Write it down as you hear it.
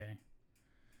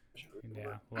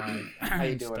Yeah, live How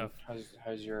you and doing? stuff.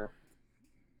 How's your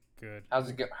Good. how's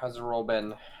it go, how's the roll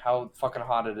been? How fucking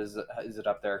hot is it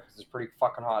up there? 'Cause it's pretty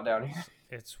fucking hot down here.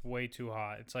 It's way too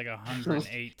hot. It's like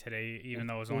 108 today, even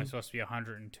though it was only supposed to be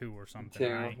 102 or something,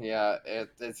 Too, right? yeah.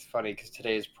 It's funny because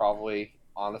today is probably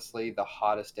honestly the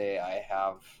hottest day I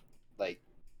have like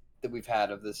that we've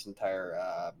had of this entire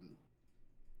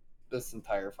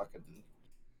fucking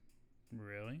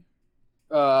Really?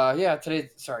 yeah today.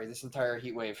 Sorry, this entire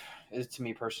heat wave is to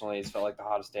me personally has felt like the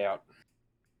hottest day out.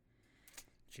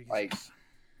 Like Jesus.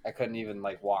 I couldn't even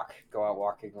like go out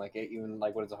walking. Like even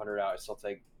like when it's 100 out, I still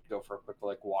go for a quick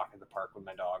like walk in the park with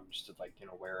my dog just to like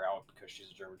wear her out because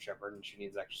she's a German Shepherd and she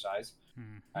needs exercise.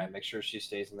 Mm-hmm. I make sure she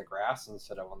stays in the grass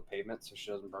instead of on the pavement so she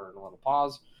doesn't burn her little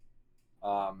paws.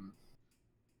 Um,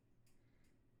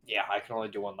 yeah, I can only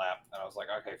do one lap, and I was like,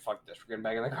 okay, fuck this, we're getting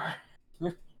back in the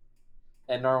car.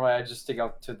 And normally I just stick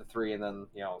up to the three and then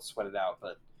sweat it out,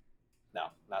 but no,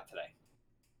 not today.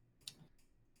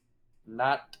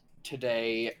 Not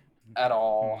today at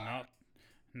all. Not,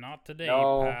 not today,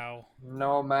 No, pal.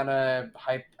 no amount of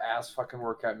hype ass fucking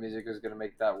workout music is gonna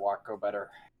make that walk go better.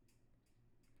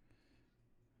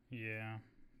 Yeah,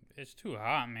 it's too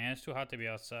hot, man. It's too hot to be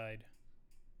outside.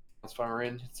 That's why we're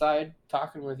inside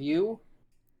talking with you,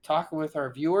 talking with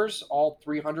our viewers, all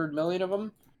 300 million of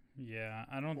them. Yeah,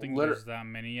 I don't think Liter- there's that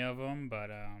many of them, but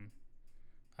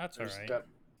that's all there's right. got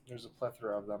there's a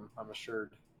plethora of them, I'm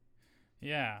assured.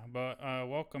 Yeah, but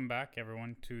welcome back,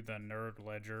 everyone, to the Nerd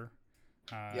Ledger.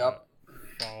 Uh, Yep.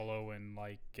 Follow and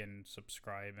like and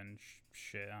subscribe and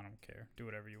shit. I don't care. Do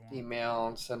whatever you want.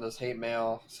 Email, send us hate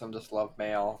mail, send us love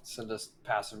mail, send us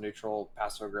passive neutral,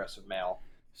 passive aggressive mail,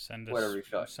 whatever you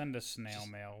feel like. Send us snail Just,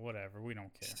 mail. Whatever. We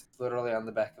don't care. just literally on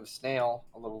the back of a snail,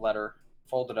 a little letter,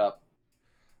 fold it up,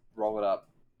 roll it up,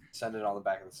 send it on the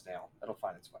back of the snail. It'll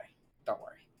find its way. Don't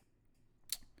worry.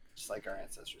 Just like our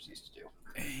ancestors used to do.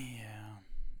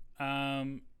 Yeah.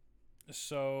 Um.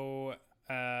 So.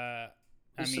 I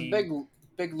There's some mean.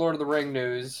 big Lord of the Ring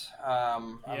news.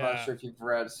 I'm not Yeah. sure if you've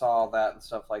saw that and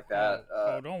stuff like that.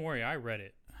 Oh. Don't worry. I read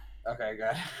it. Okay,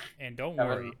 good. And don't Kevin,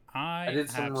 worry. I I did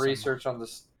some have some.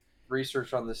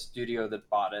 research on the studio that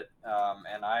bought it,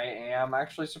 and I am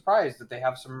actually surprised that they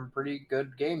have some pretty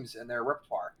good games in their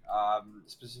repertoire.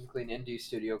 Specifically, an indie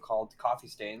studio called Coffee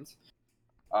Stains,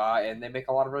 and they make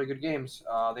a lot of really good games.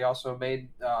 They also made,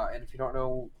 and if you don't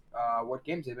know what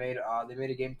games they made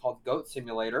a game called Goat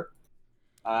Simulator.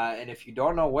 And if you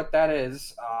don't know what that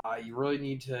is, you really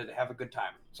need to have a good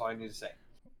time. That's all I need to say.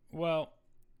 Well,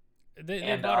 they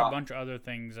And bought a bunch of other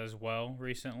things as well mm,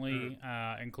 recently,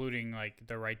 including like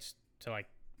the rights to like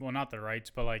well not the rights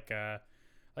but like a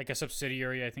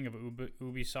subsidiary I think of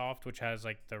Ubisoft, which has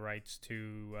like the rights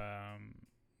to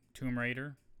Tomb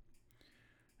Raider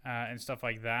and stuff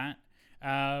like that.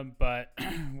 But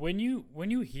when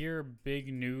you hear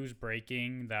big news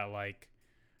breaking that like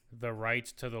the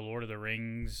rights to the Lord of the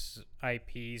Rings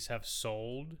IPs have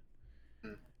sold,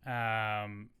 mm.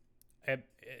 um,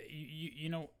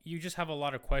 you just have a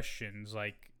lot of questions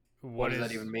like What what does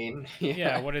that even is mean? yeah,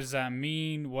 Yeah, what does that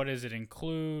mean? What does it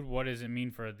include? What does it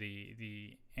mean for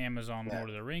the Amazon yeah. Lord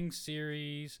of the Rings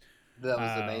series? That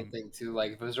was the main Um, thing too.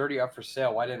 Like, if it was already up for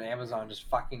sale, why didn't Amazon just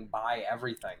fucking buy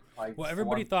everything? Like, well, it's the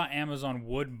everybody one. thought Amazon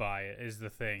would buy it is the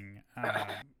thing,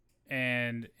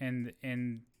 and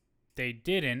they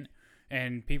didn't.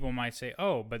 And people might say,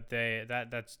 "Oh, but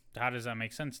that's how does that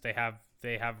make sense? They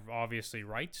have obviously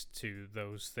rights to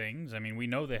those things. I mean, we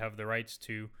know they have the rights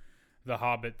to the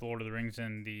Hobbit, the Lord of the Rings,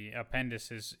 and the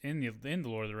appendices in the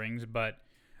Lord of the Rings, but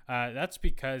that's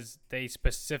because they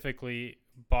specifically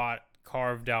bought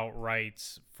carved out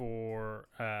rights for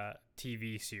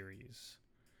TV series.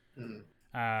 Mm.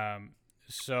 Um,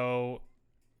 so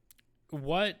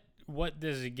what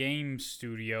this game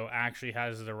studio actually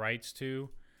has the rights to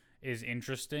is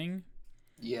interesting.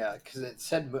 Yeah, because it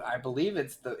said, I believe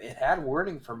it had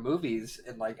wording for movies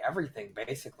and like everything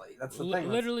basically. That's the thing.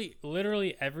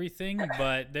 Literally everything,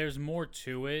 but there's more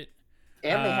to it.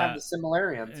 And they have Uh, the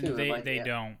Similarium too. And they like, they yeah.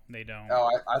 don't they don't. Oh,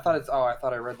 I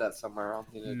thought I read that somewhere. I'll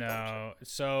need to double check. No.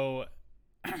 So,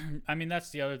 I mean, that's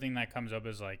the other thing that comes up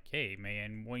is like, hey,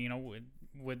 man, well,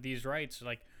 with these rights,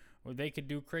 like, well, they could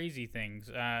do crazy things.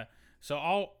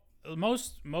 So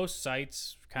most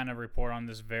sites kind of report on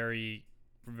this very,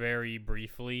 very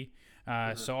briefly.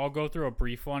 Mhm. So I'll go through a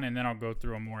brief one and then I'll go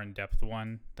through a more in depth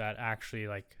one that actually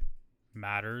like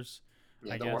matters,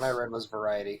 Yeah, I the one I guess. read was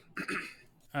Variety.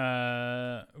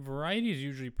 Variety is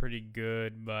usually pretty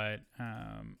good, but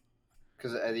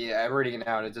Because yeah, I'm reading it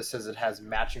now, and it just says it has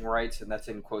matching rights, and that's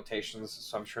in quotations.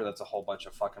 So I'm sure that's a whole bunch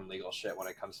of fucking legal shit when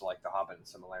it comes to like the Hobbit and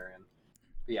Similarian.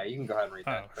 But yeah, you can go ahead and read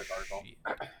Oh that quick article.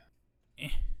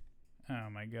 shit. Oh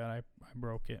my god, I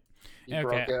broke it. You Okay,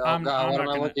 broke it. Oh god, I'm what am not I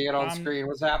gonna looking at on screen?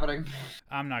 What's happening?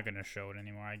 I'm not gonna show it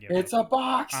anymore. I give It's up. a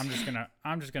box. I'm just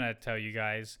gonna tell you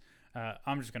guys.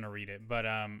 I'm just gonna read it. But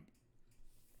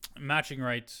matching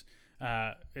rights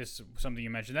is something you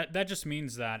mentioned. That just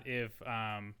means that if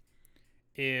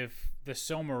the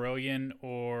Silmarillion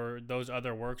or those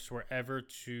other works were ever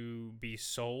to be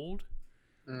sold,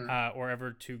 or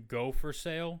ever to go for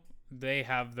sale, they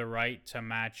have the right to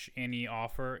match any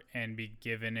offer and be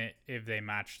given it if they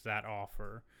match that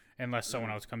offer, unless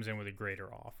someone else comes in with a greater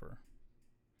offer.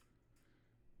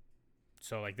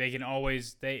 So like they can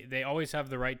always they always have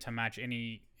the right to match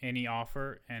any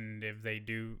offer, and if they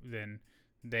do, then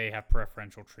they have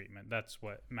preferential treatment. That's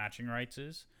what matching rights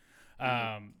is.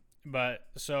 But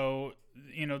so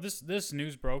this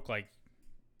news broke like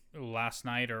last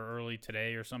night or early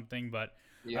today or something. But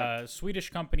Swedish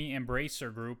company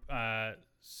Embracer Group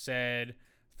said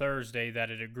Thursday that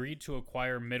it agreed to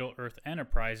acquire Middle Earth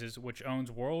Enterprises, which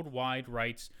owns worldwide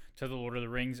rights to the Lord of the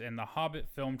Rings and the Hobbit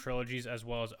film trilogies, as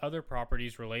well as other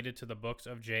properties related to the books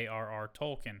of J.R.R.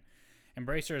 Tolkien.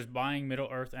 Embracer is buying Middle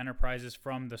Earth Enterprises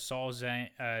from the Saul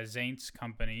Zaentz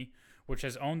Company, which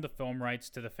has owned the film rights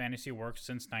to the fantasy works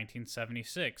since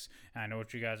 1976. And I know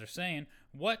what you guys are saying.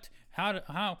 What?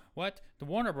 What? The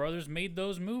Warner Brothers made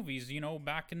those movies,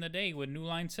 back in the day with New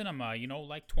Line Cinema,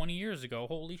 like 20 years ago.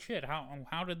 Holy shit.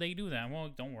 How did they do that? Well,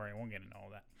 don't worry. We'll get into all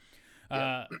that.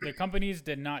 The companies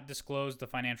did not disclose the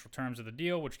financial terms of the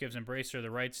deal, which gives Embracer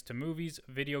the rights to movies,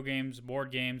 video games,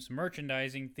 board games,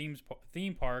 merchandising,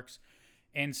 theme parks,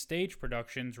 and stage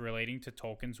productions relating to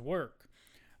Tolkien's work.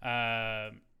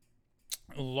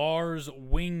 Lars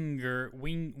Wingefors,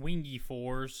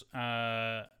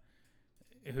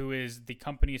 who is the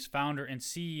company's founder and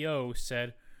CEO,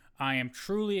 said, "I am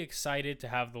truly excited to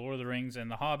have The Lord of the Rings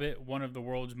and The Hobbit, one of the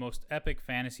world's most epic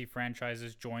fantasy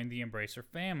franchises, join the Embracer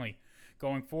family.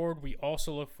 Going forward, we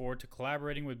also look forward to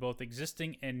collaborating with both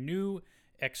existing and new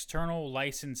external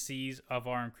licensees of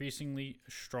our increasingly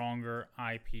stronger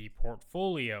IP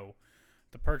portfolio."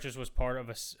 The purchase was part of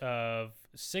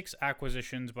 6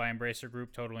 acquisitions by Embracer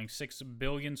Group, totaling 6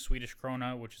 billion Swedish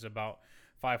krona, which is about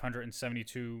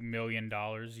 $572 million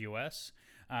US.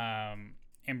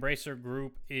 Embracer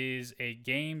Group is a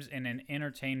games and an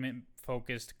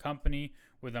entertainment-focused company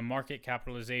with a market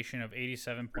capitalization of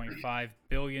 87.5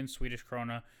 billion Swedish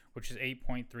krona, which is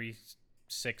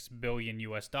 8.36 billion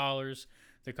US dollars.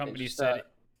 The company said...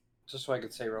 Just so I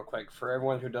could say real quick, for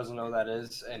everyone who doesn't know what that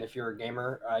is, and if you're a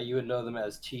gamer, you would know them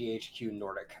as THQ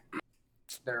Nordic.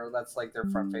 That's like their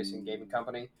front-facing gaming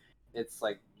company. It's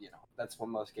like, that's what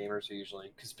most gamers are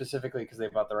usually, specifically because they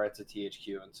bought the rights to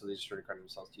THQ, and so they just started calling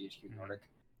themselves THQ Nordic.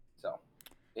 So,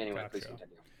 anyway, please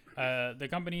continue. The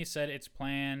company said its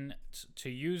plan to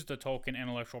use the Tolkien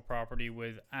intellectual property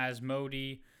with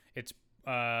Asmodee, its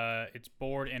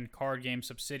board and card game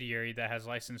subsidiary that has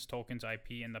licensed Tolkien's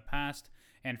IP in the past,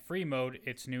 and Free Mode,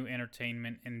 its new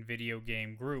entertainment and video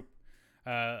game group.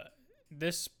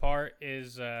 This part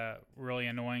is really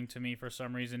annoying to me for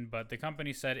some reason, but the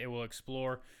company said it will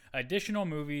explore additional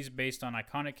movies based on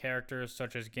iconic characters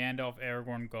such as Gandalf,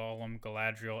 Aragorn, Gollum,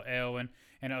 Galadriel, Eowyn,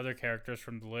 and other characters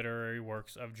from the literary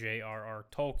works of J.R.R.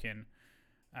 Tolkien.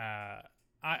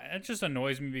 It just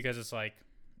annoys me because it's like,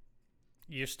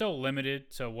 you're still limited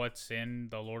to what's in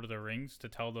The Lord of the Rings to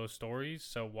tell those stories,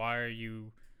 so why are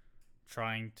you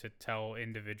trying to tell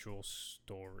individual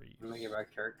stories? Making about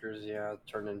characters,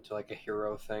 turned into like a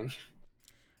hero thing.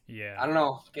 Yeah. I don't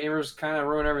know. Gamers kind of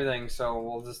ruin everything, so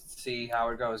we'll just see how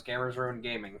it goes. Gamers ruin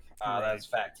gaming. That's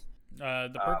fact.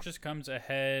 The purchase comes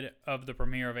ahead of the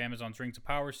premiere of Amazon's Rings of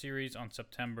Power series on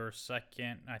September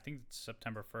 2nd. I think it's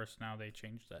September 1st now. They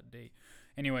changed that date.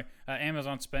 Anyway,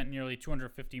 Amazon spent nearly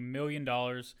 $250 million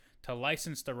to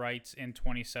license the rights in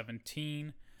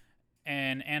 2017.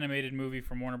 An animated movie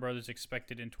from Warner Brothers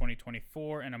expected in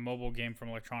 2024, and a mobile game from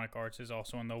Electronic Arts is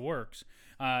also in the works.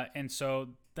 And so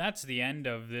that's the end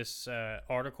of this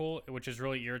article, which is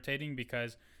really irritating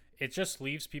because it just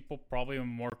leaves people probably with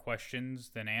more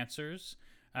questions than answers.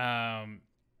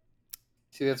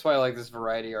 See, that's why I like this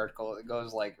Variety article. It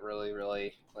goes like really,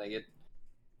 really, like it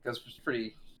goes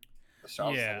pretty...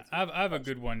 Yeah, I have a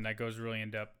good one that goes really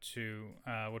in depth too,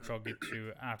 which I'll get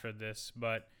to after this.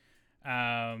 But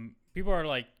people are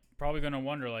like probably going to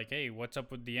wonder like, hey, what's up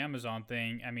with the Amazon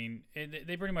thing? I mean,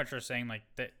 they pretty much are saying like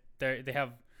that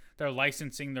they're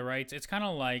licensing the rights. It's kind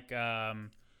of like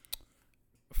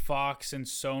Fox and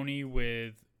Sony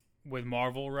with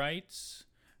Marvel rights.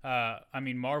 I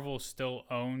mean, Marvel still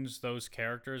owns those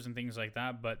characters and things like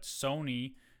that, but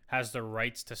Sony has the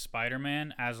rights to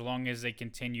Spider-Man as long as they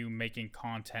continue making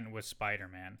content with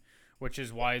Spider-Man, which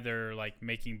is why they're like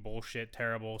making bullshit,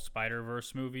 terrible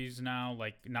Spider-Verse movies now.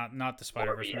 Like not the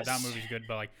Spider-Verse movie. That movie's good,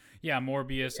 but like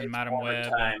Morbius and It's Madam Morbin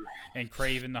Web time. and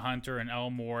Craven the Hunter and El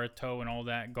Muerto and all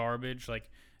that garbage.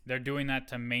 Like they're doing that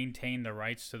to maintain the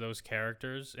rights to those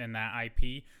characters and that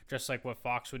IP, just like what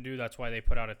Fox would do. That's why they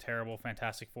put out a terrible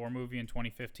Fantastic Four movie in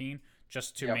 2015,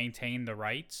 just to maintain the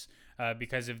rights.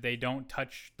 Because if they don't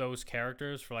touch those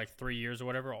characters for like 3 years or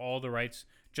whatever, all the rights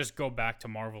just go back to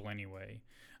Marvel anyway.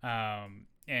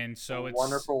 And so it's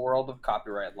Wonderful world of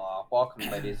copyright law.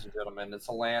 Welcome, ladies and gentlemen. It's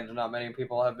a land not many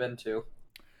people have been to.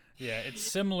 Yeah, it's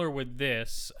similar with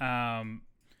this.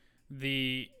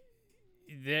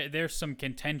 There's some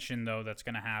contention though that's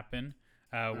going to happen,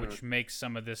 which makes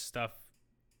some of this stuff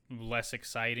less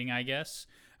exciting, I guess,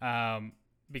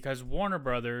 because Warner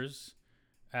Brothers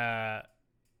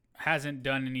hasn't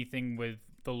done anything with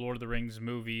the Lord of the Rings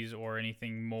movies or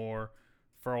anything more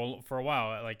for a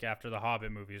while, like after the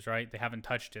Hobbit movies, right? They haven't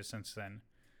touched it since then,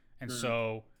 and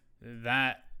so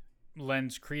that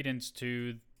lends credence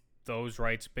to those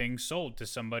rights being sold to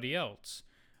somebody else.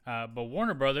 But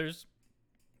Warner Brothers,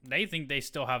 they think they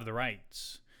still have the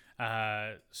rights.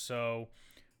 So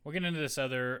we'll get into this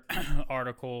other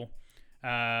article.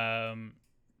 Can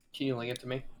you link it to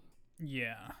me?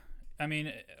 Yeah. I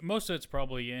mean, most of it's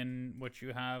probably in what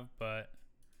you have, but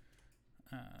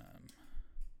again,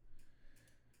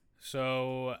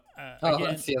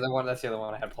 that's the other one. That's the other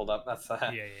one I had pulled up. That's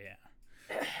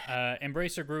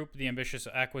Embracer Group, the ambitious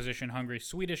acquisition-hungry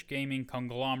Swedish gaming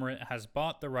conglomerate, has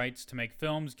bought the rights to make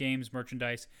films, games,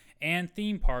 merchandise, and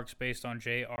theme parks based on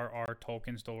J.R.R.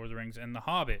 Tolkien's The Lord of the Rings and The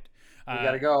Hobbit. We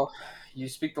gotta go. You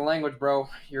speak the language, bro.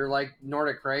 You're like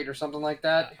Nordic, right, or something like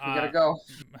that. We gotta go.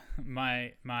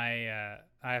 I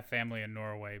have family in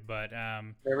Norway, but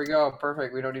there we go.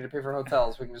 Perfect. We don't need to pay for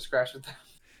hotels. We can just crash with them.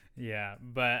 Yeah,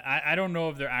 but I don't know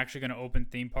if they're actually going to open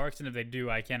theme parks, and if they do,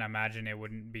 I can't imagine it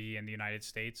wouldn't be in the United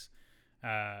States,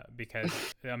 because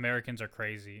Americans are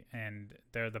crazy, and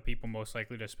they're the people most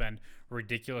likely to spend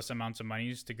ridiculous amounts of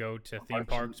monies to go to theme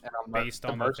parks based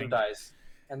on the merchandise.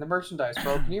 And the merchandise,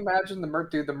 bro. Can you imagine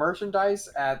the merchandise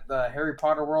at the Harry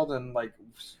Potter world and like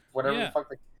whatever the fuck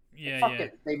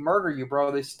they murder you,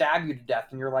 bro. They stab you to death,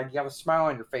 and you're like, you have a smile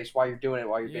on your face while you're doing it,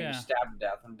 while you're being stabbed to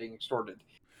death and being extorted.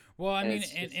 Well, I mean,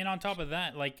 and on top of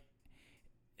that, like,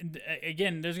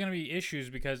 again, there's going to be issues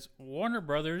because Warner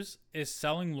Brothers is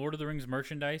selling Lord of the Rings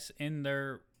merchandise on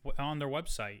their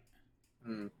website.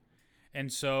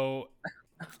 And so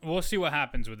we'll see what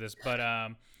happens with this.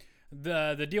 But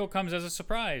the deal comes as a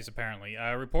surprise, apparently.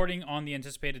 Reporting on the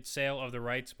anticipated sale of the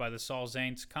rights by the Saul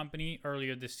Zaentz company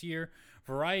earlier this year,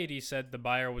 Variety said the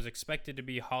buyer was expected to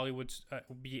be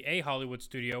a Hollywood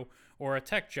studio or a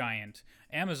tech giant.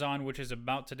 Amazon, which is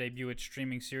about to debut its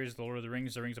streaming series The Lord of the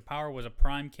Rings, The Rings of Power, was a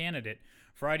prime candidate.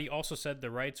 Variety also said the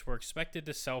rights were expected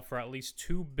to sell for at least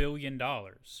 $2 billion.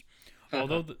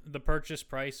 Although the purchase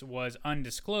price was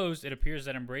undisclosed, it appears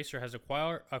that Embracer has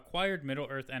acquired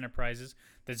Middle-earth Enterprises,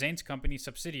 the Zaentz company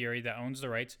subsidiary that owns the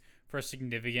rights, for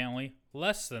significantly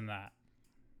less than that.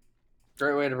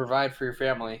 Great way to provide for your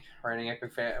family.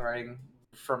 Writing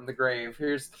from the grave.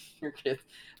 Here's your kid.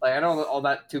 Like, I know all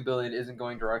that $2 billion isn't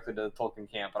going directly to the Tolkien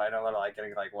camp, but I know they're like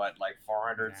getting like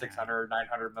 400, 600,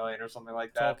 900 million or something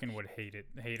like that. Tolkien would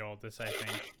hate all this, I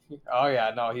think. Oh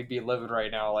yeah, no, he'd be livid right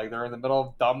now. Like, they're in the middle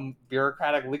of dumb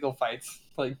bureaucratic legal fights.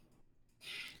 Like,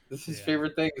 this is his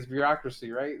favorite thing is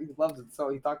bureaucracy, right? He loves it, so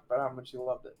he talked about how much he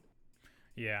loved it.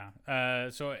 Yeah.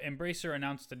 So Embracer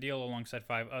announced the deal alongside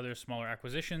 5 other smaller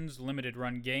acquisitions: Limited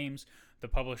Run Games, the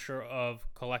publisher of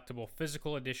collectible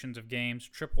physical editions of games;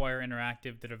 Tripwire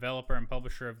Interactive, the developer and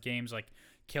publisher of games like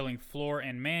Killing Floor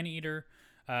and Maneater;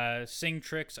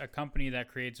 Singtrix, a company that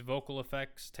creates vocal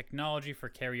effects technology for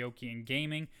karaoke and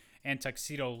gaming; and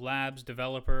Tuxedo Labs,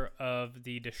 developer of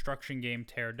the destruction game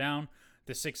Teardown.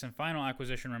 The 6th and final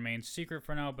acquisition remains secret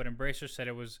for now, but Embracer said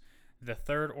it was the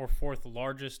 3rd or 4th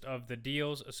largest of the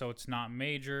deals, so it's not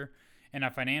major. In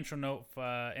a financial note,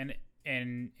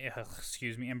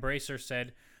 Embracer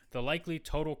said the likely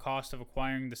total cost of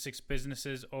acquiring the 6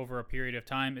 businesses over a period of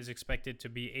time is expected to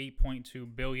be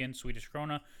 8.2 billion Swedish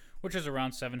krona, which is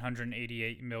around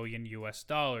 $788 million US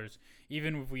dollars.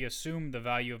 Even if we assume the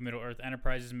value of Middle-earth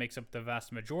Enterprises makes up the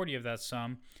vast majority of that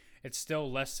sum, it's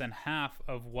still less than half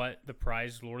of what the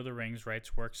prized Lord of the Rings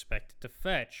rights were expected to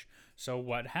fetch. So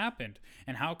what happened?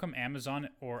 And how come Amazon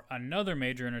or another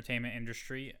major entertainment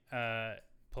industry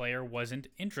player wasn't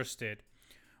interested?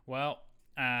 Well,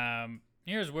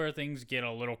 here's where things get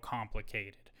a little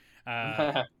complicated.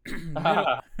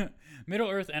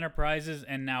 Middle-earth Enterprises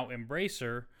and now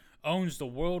Embracer owns the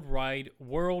worldwide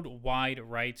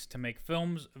rights to make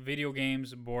films, video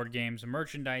games, board games,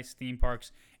 merchandise, theme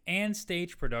parks, and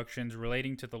stage productions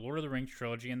relating to the Lord of the Rings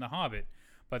trilogy and The Hobbit.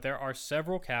 But there are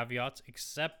several caveats,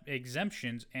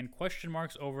 exemptions, and question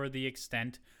marks over the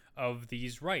extent of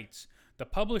these rights. The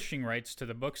publishing rights to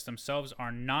the books themselves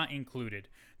are not included.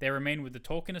 They remain with the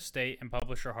Tolkien estate and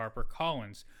publisher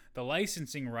HarperCollins. The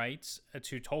licensing rights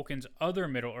to Tolkien's other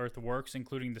Middle-earth works,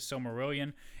 including the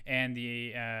Silmarillion and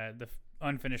the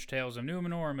Unfinished Tales of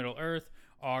Numenor and Middle-earth,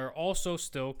 are also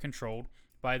still controlled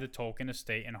by the Tolkien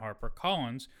estate and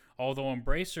HarperCollins, although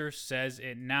Embracer says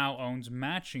it now owns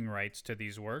matching rights to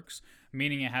these works,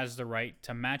 meaning it has the right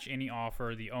to match any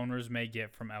offer the owners may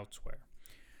get from elsewhere.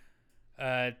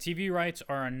 TV rights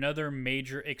are another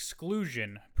major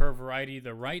exclusion. Per Variety,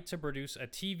 the right to produce a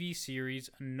TV series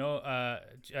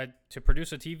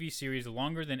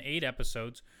longer than 8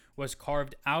 episodes was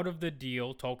carved out of the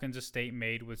deal Tolkien's estate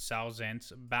made with Sal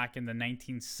Zentz back in the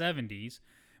 1970s,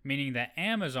 meaning that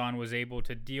Amazon was able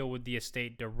to deal with the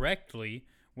estate directly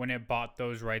when it bought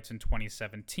those rights in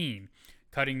 2017,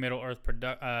 cutting Middle-earth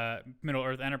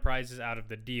Enterprises out of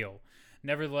the deal.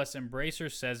 Nevertheless,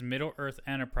 Embracer says Middle-earth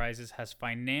Enterprises has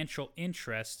financial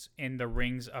interests in the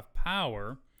Rings of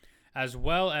Power, as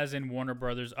well as in Warner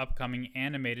Brothers' upcoming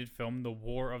animated film The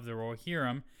War of the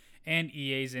Rohirrim and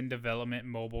EA's in development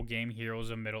mobile game Heroes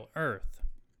of Middle-earth.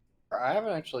 I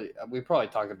haven't actually. We probably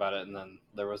talked about it, and then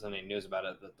there wasn't any news about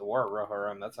it. The War of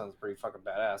Rohirrim, that sounds pretty fucking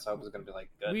badass. I hope it's gonna be like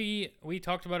good. We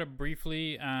talked about it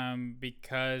briefly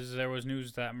because there was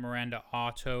news that Miranda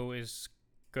Otto is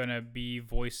gonna be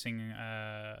voicing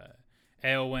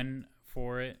Eowyn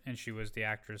for it, and she was the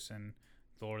actress in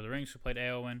The Lord of the Rings who played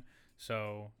Eowyn.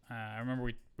 So I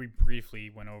remember we briefly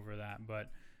went over that, but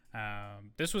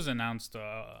this was announced,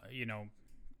 a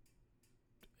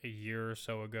year or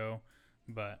so ago,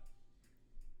 but.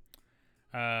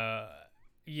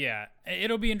 Yeah,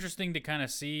 it'll be interesting to kind of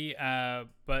see,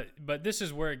 but this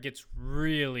is where it gets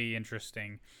really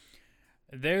interesting.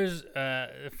 There's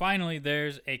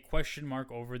there's a question mark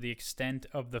over the extent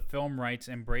of the film rights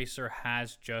Embracer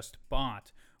has just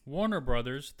bought. Warner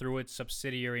Brothers, through its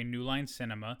subsidiary New Line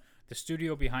Cinema, the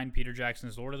studio behind Peter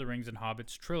Jackson's Lord of the Rings and Hobbit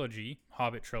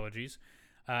trilogies,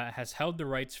 has held the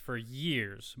rights for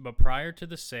years. But prior to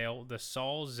the sale, the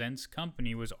Saul Zentz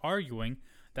company was arguing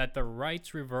that the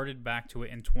rights reverted back to it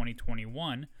in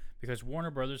 2021 because Warner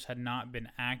Brothers had not been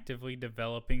actively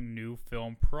developing new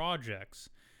film projects.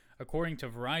 According to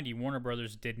Variety, Warner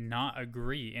Brothers did not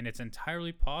agree, and it's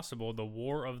entirely possible The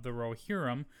War of the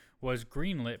Rohirrim was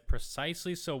greenlit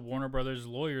precisely so Warner Brothers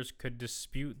lawyers could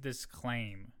dispute this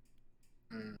claim.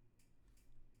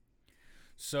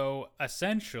 So,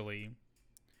 essentially,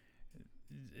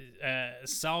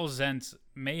 Sal Zentz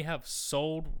may have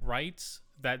sold rights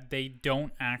that they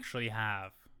don't actually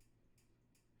have.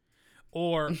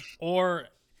 Or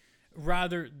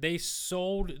rather, they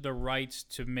sold the rights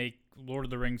to make Lord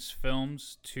of the Rings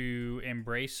films to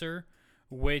Embracer,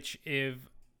 which if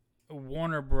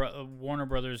Warner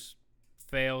Brothers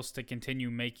fails to continue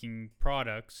making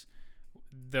products,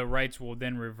 the rights will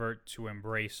then revert to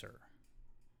Embracer.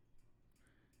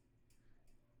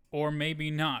 Or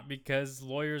maybe not, because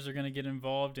lawyers are going to get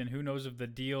involved, and who knows if the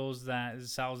deals that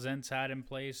Sal Zentz had in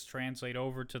place translate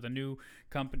over to the new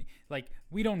company. Like,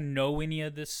 we don't know any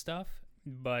of this stuff,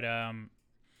 but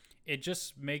it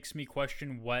just makes me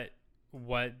question what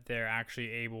they're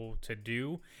actually able to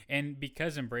do. And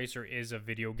because Embracer is a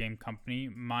video game company,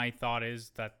 my thought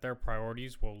is that their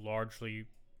priorities will largely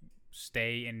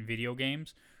stay in video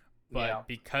games. But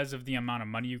because of the amount of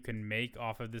money you can make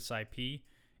off of this IP,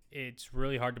 it's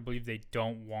really hard to believe they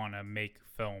don't want to make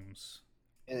films.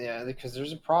 Yeah, because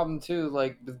there's a problem too.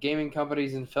 Like with gaming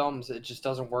companies and films, it just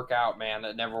doesn't work out, man.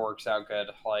 It never works out good.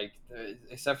 Like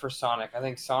except for Sonic. I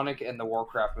think Sonic and the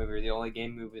Warcraft movie are the only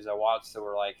game movies I watched that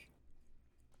were like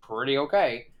pretty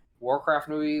okay. Warcraft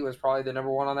movie was probably the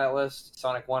number one on that list.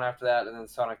 Sonic 1 after that, and then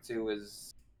Sonic 2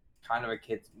 was kind of a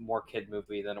more kid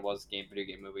movie than it was video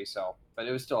game movie. So, but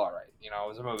it was still all right. It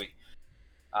was a movie.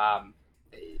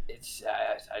 It's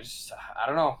I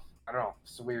don't know.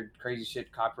 It's a weird, crazy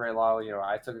shit. Copyright law.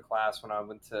 I took a class when I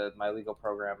went to my legal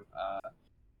program,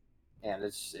 and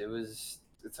it's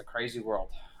a crazy world.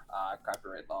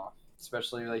 Copyright law,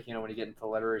 especially when you get into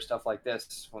literary stuff like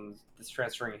this, when it's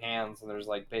transferring hands, and there's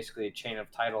like basically a chain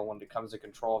of title when it comes to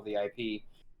control of the IP,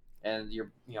 and you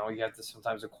have to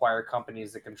sometimes acquire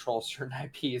companies that control certain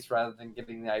IPs rather than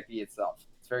giving the IP itself.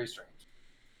 It's very strange.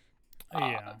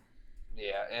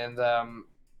 Yeah, and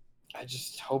I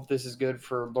just hope this is good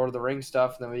for Lord of the Rings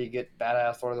stuff, and then we get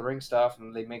badass Lord of the Rings stuff,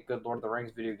 and they make good Lord of the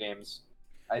Rings video games.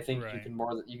 I think Right.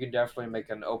 you can definitely make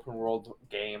an open world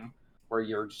game where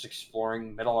you're just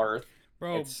exploring Middle Earth.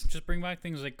 Bro, It's just bring back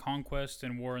things like Conquest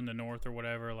and War in the North or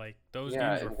whatever. Like those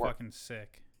yeah, games it were work. fucking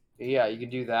sick. Yeah, you can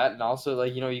do that, and also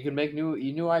like you can make new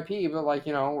IP, but like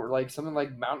or like something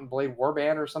like Mountain Blade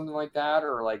Warband or something like that,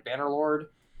 or like Bannerlord.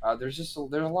 There's a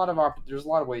lot of there's a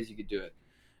lot of ways you could do it.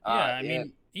 Yeah, I And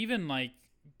mean, even like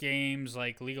games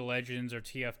like League of Legends or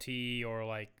TFT or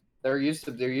like there used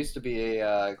to be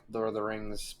a Lord of the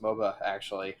Rings MOBA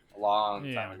actually a long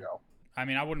time yeah. ago. I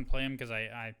mean, I wouldn't play them because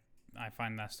I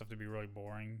find that stuff to be really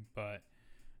boring. But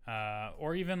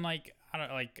or even like I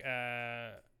don't like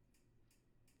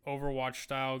Overwatch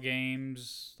style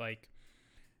games like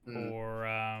Mm.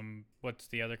 or what's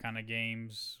the other kind of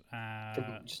games?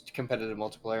 Just competitive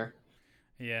multiplayer.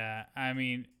 Yeah, I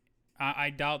mean, I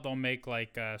doubt they'll make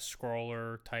like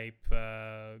scroller type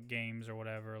games or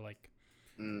whatever. Like,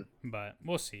 Mm. but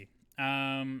we'll see.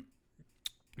 Um,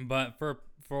 but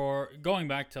for going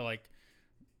back to like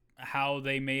how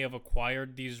they may have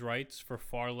acquired these rights for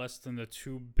far less than the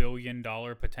 $2 billion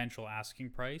potential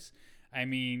asking price. I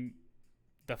mean,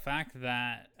 the fact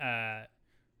that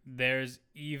there's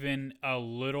even a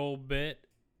little bit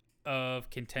of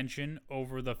contention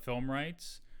over the film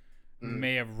rights Mm.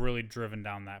 may have really driven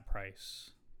down that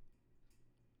price.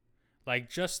 Like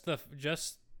just the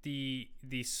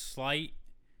slight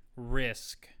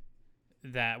risk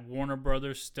that Warner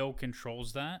Brothers still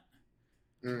controls that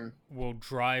Mm. will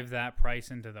drive that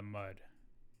price into the mud.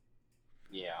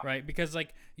 Yeah. Right? Because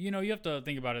like, you have to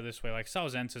think about it this way. Like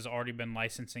Salzens has already been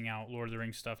licensing out Lord of the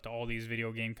Rings stuff to all these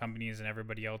video game companies and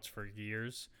everybody else for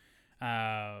years.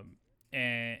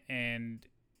 And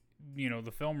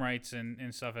the film rights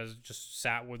and stuff has just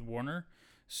sat with Warner.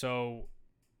 So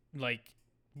like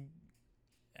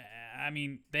I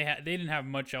mean, they didn't have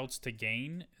much else to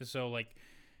gain. So like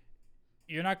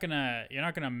you're not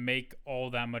gonna make all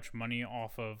that much money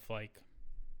off of like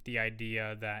the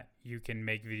idea that you can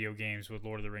make video games with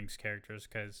Lord of the Rings characters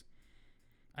because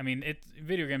I mean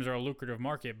video games are a lucrative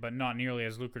market but not nearly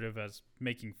as lucrative as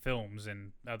making films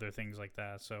and other things like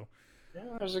that. So Yeah,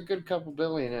 there's a good couple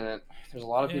billion in it. There's a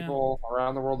lot of yeah, people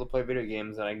around the world that play video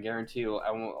games, and I guarantee you,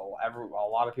 a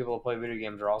lot of people that play video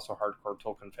games are also hardcore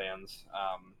Tolkien fans.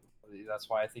 That's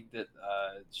why I think that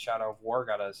Shadow of War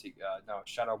got a no,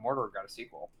 Shadow of Mordor got a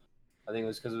sequel. I think it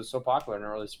was because it was so popular and it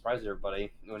really surprised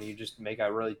everybody. When you just make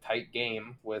a really tight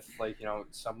game with like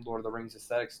some Lord of the Rings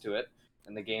aesthetics to it,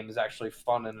 and the game is actually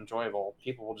fun and enjoyable,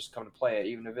 people will just come to play it,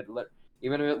 even if it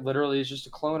literally is just a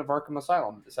clone of Arkham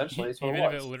Asylum. Essentially, it's what it even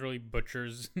if it was. literally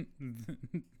butchers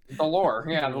The lore,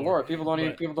 the yeah, the lore, lore. but People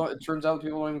don't. It turns out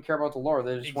people don't even care about the lore.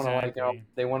 They just want to exactly.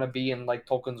 they want to be in like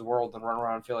Tolkien's world and run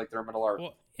around and feel like they're Middle Earth.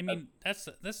 Well, I That- mean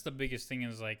that's the biggest thing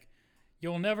is like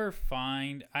you'll never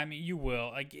find. I mean, you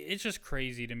will. Like it's just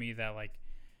crazy to me that like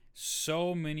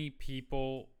so many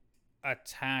people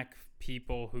attack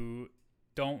people who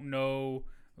don't know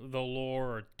the lore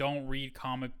or don't read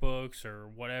comic books or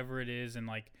whatever it is and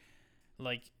like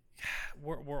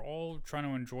we're all trying to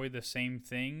enjoy the same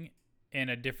thing in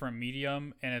a different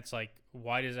medium and it's like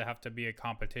why does it have to be a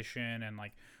competition and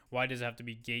like why does it have to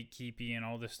be gatekeepy and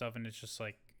all this stuff and it's just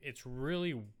like it's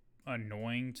really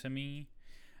annoying to me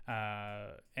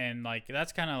and like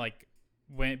that's kind of like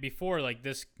when before like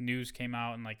this news came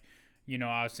out and like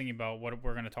I was thinking about what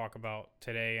we're going to talk about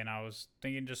today and I was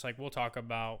thinking just like we'll talk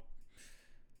about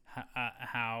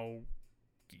how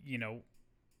you know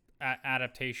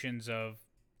adaptations of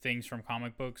things from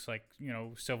comic books like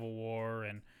Civil War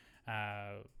and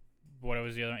what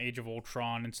was the other Age of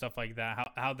Ultron and stuff like that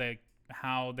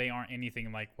how they aren't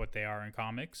anything like what they are in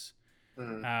comics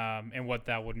Mhm. and what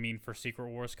that would mean for Secret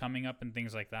Wars coming up and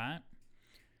things like that.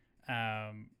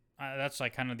 That's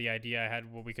like kind of the idea I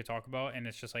had what we could talk about, and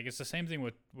it's just like it's the same thing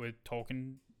with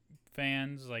Tolkien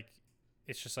fans. Like,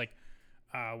 it's just like,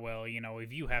 well,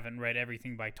 if you haven't read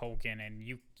everything by Tolkien and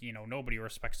nobody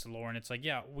respects the lore, and it's like,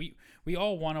 yeah, we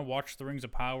all want to watch The Rings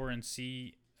of Power and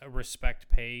see respect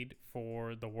paid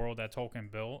for the world that Tolkien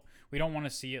built. We don't want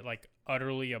to see it like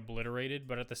utterly obliterated,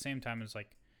 but at the same time, it's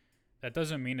like that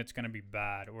doesn't mean it's going to be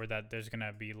bad or that there's going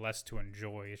to be less to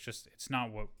enjoy. It's just it's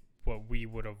not what we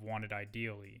would have wanted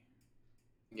ideally.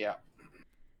 Yeah.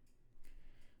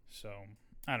 So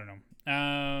I don't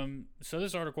know. So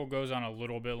this article goes on a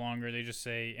little bit longer. They just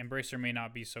say Embracer may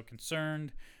not be so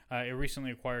concerned. It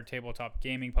recently acquired tabletop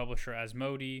gaming publisher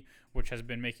Asmodee, which has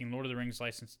been making Lord of the Rings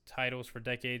licensed titles for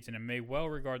decades, and it may well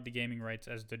regard the gaming rights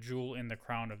as the jewel in the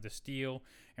crown of this deal.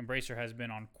 Embracer has been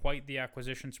on quite the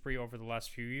acquisition spree over the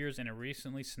last few years, and it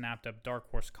recently snapped up Dark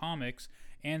Horse Comics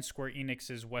and Square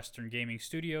Enix's Western Gaming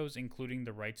Studios, including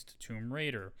the rights to Tomb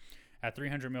Raider. At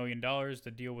 $300 million,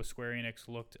 the deal with Square Enix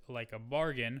looked like a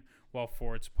bargain, while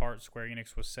for its part, Square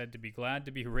Enix was said to be glad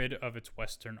to be rid of its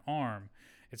Western arm.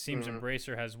 It seems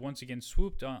Embracer has once again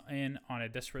swooped in on a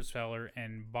desperate seller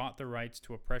and bought the rights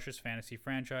to a precious fantasy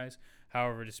franchise,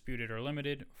 however disputed or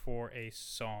limited, for a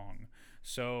song.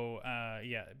 So,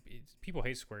 yeah, people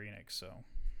hate Square Enix, so.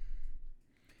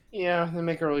 Yeah, they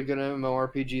make a really good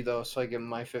MMORPG though, so I give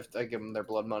them I give them their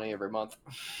blood money every month.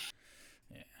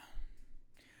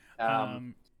 Yeah.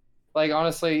 Like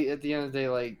honestly, at the end of the day,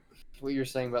 like what you're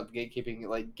saying about the gatekeeping,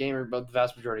 like but the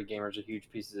vast majority of gamers are huge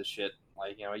pieces of shit.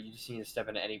 Like, you know, you just need to step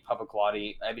into any public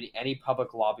lobby, any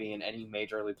public lobby in any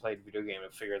majorly played video game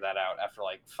and figure that out after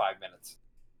like 5 minutes.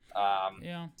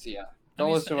 Yeah. So yeah, I don't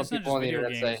mean, listen to what it's not people just on the video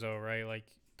internet games, say. though, right? Like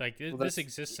Well, this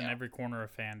exists in yeah. every corner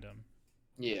of fandom.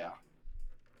 Yeah,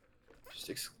 just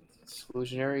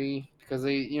exclusionary because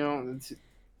they, you know,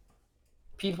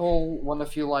 people want to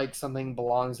feel like something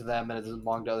belongs to them and it doesn't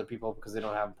belong to other people because they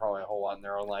don't have probably a whole lot in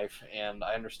their own life, and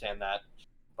I understand that,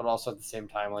 but also at the same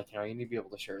time, like, you know, you need to be able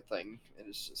to share a thing, and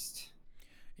it's just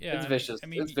Yeah, it's vicious. I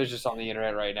mean, It's vicious on the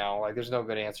internet right now. Like, there's no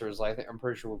good answers. Like, I'm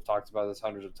pretty sure we've talked about this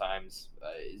hundreds of times.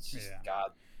 It's just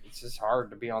God. It's just hard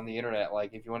to be on the internet.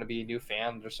 Like, if you want to be a new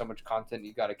fan, there's so much content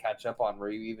you got to catch up on. Where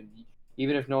you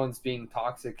even if no one's being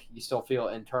toxic, you still feel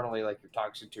internally like you're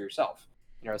toxic to yourself.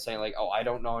 You know, saying like, "Oh, I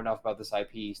don't know enough about this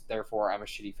IP, therefore I'm a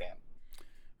shitty fan."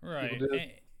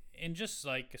 Right. And just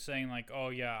like saying like, oh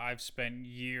yeah, I've spent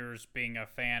years being a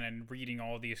fan and reading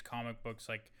all these comic books.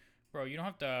 Like, bro, you don't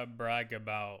have to brag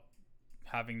about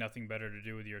having nothing better to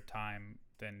do with your time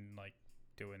than like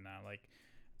doing that. Like,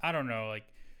 I don't know. Like,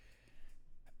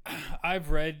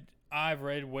 I've read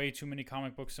way too many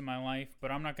comic books in my life, but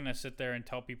I'm not gonna sit there and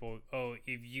tell people, oh,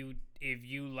 if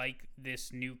you like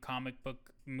this new comic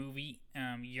book movie,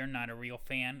 you're not a real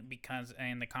fan because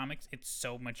in the comics it's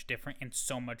so much different and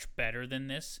so much better than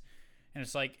this. And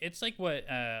it's like what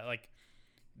like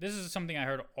this is something I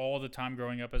heard all the time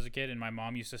growing up as a kid, and my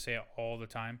mom used to say it all the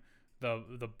time.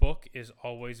 The book is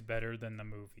always better than the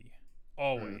movie.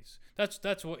 Always.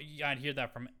 That's what I'd hear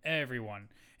that from everyone.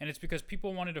 And it's because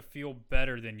people wanted to feel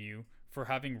better than you for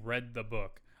having read the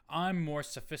book. I'm more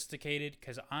sophisticated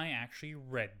because I actually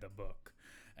read the book.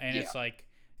 And it's like,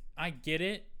 I get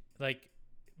it, like,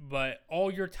 but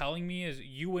all you're telling me is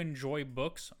you enjoy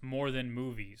books more than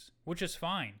movies, which is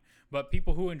fine. But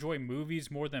people who enjoy movies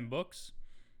more than books,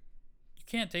 you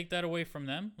can't take that away from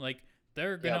them. Like,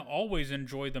 they're gonna always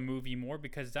enjoy the movie more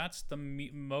because that's the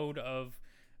mode of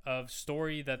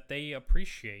story that they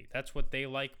appreciate. That's what they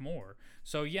like more.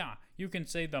 So yeah, you can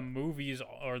say the movies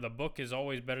or the book is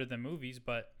always better than movies,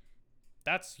 but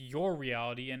that's your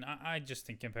reality. And I just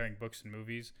think comparing books and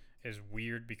movies is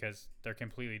weird because they're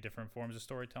completely different forms of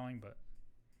storytelling. But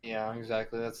yeah,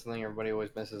 exactly. That's the thing everybody always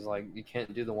misses. Like, you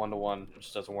can't do the one-to-one. It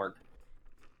just doesn't work.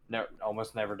 No,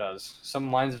 almost never does.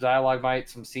 Some lines of dialogue might,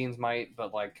 some scenes might,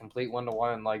 but like complete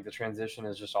one-to-one, like the transition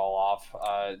is just all off.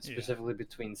 Specifically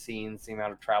between scenes, the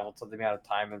amount of travel to the amount of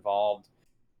time involved.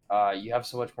 You have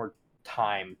so much more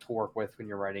time to work with when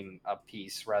you're writing a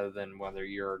piece rather than whether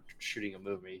you're shooting a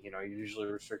movie. You know, you're usually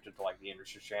restricted to like the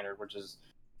industry standard, which is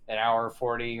an hour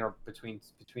 40 or between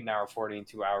an hour 40 and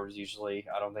 2 hours usually.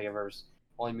 I don't think I've ever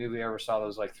only movie I ever saw that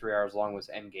was like 3 hours long was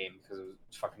Endgame because it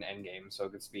was fucking Endgame, so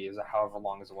it gets to be as however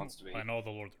long as it wants to be. And all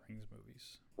the Lord of the Rings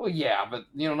movies. Well, yeah, but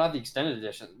you know, not the extended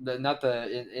edition, not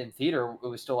in theater. It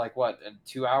was still like what,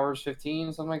 2 hours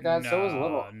 15, something like that. No, So it was a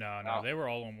little. no, they were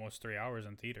all almost 3 hours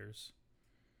in theaters.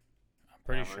 I'm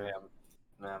pretty sure.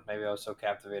 Maybe I was so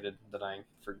captivated that I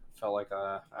felt like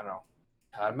I don't know.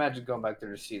 I'd imagine going back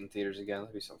there to see it in theaters again.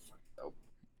 That'd be so fucking dope.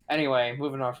 Anyway,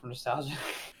 moving on from nostalgia.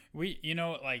 You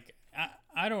know, like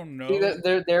I don't know. See,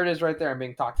 there it is right there. I'm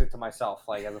being toxic to myself,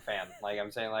 like as a fan. Like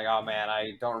I'm saying, like, oh man,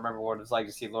 I don't remember what it's like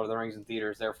to see Lord of the Rings in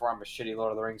theaters. Therefore, I'm a shitty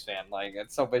Lord of the Rings fan. Like,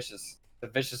 it's so vicious. The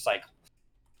vicious cycle.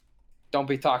 Don't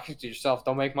be toxic to yourself.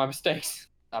 Don't make my mistakes.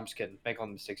 I'm just kidding. Make all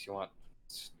the mistakes you want.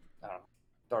 I don't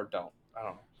know. Or don't. I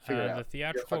don't know. Figure it out. The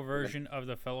theatrical version of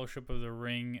the Fellowship of the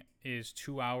Ring is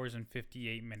 2 hours and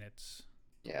 58 minutes.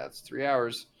 Yeah, it's 3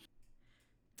 hours.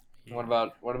 Yeah. What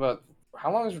about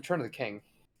how long is Return of the King?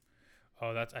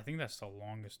 Oh, I think that's the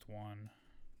longest one.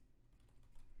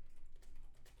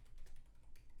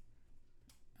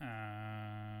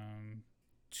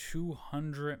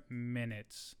 200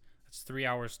 minutes. That's 3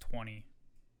 hours 20.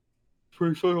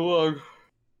 Pretty fucking long.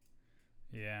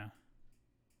 Yeah.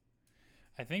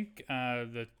 I think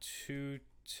the Two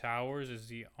Towers is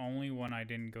the only one I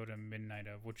didn't go to midnight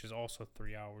of, which is also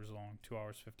 3 hours long, 2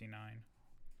 hours 59.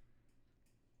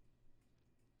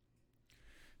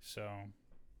 So,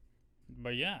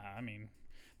 but yeah, I mean,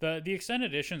 The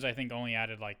extended editions I think only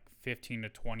added like 15 to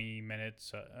 20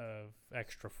 minutes of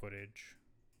extra footage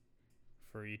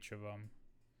for each of them.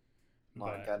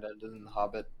 My But God, that isn't The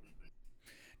Hobbit.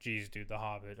 geez, dude, The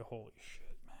Hobbit, holy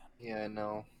shit, man. Yeah, I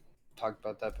know. Talked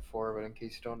about that before, but in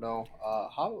case you don't know,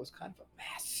 Hobbit was kind of a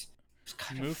mess. It was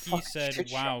kind of a Mookie fucking said, shit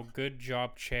show. "Wow, good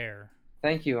job, chair."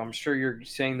 Thank you. I'm sure you're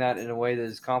saying that in a way that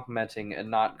is complimenting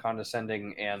and not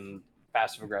condescending and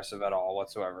passive aggressive at all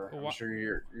whatsoever. I'm sure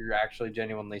you're actually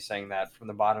genuinely saying that from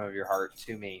the bottom of your heart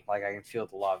to me. Like I can feel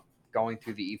the love going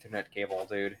through the Ethernet cable,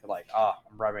 dude. Like,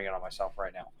 I'm rubbing it on myself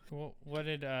right now. Well, what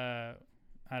did I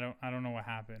don't know what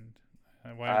happened.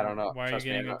 I don't know. Why are you Trust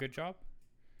me, getting a good job?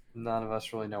 none of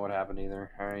us really know what happened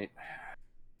either. All right.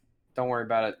 Don't worry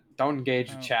about it. Don't engage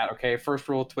with Oh. chat, okay? First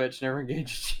rule of Twitch, never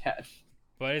engage with chat.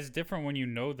 But it's different when you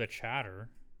know the chatter.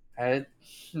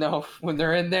 No, when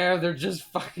they're in there, they're just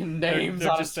fucking names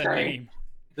They're on just a a screen. name.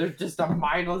 They're just a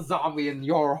mindless zombie in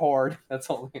your horde.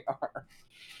 That's all they are.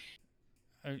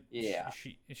 Yeah.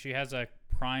 She has a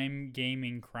Prime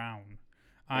Gaming crown.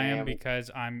 I am because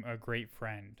I'm a great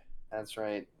friend. That's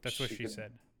right. That's what she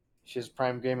said. She has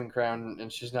Prime Gaming crown,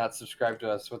 and she's not subscribed to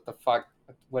us. What the fuck?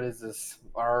 What is this?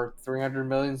 Our 300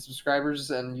 million subscribers,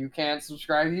 and you can't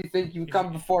subscribe? You think you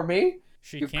come before me?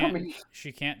 She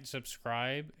can't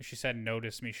subscribe. She said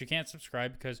notice me. She can't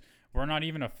subscribe because we're not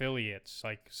even affiliates.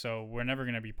 Like, so we're never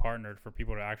gonna be partnered for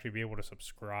people to actually be able to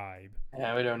subscribe.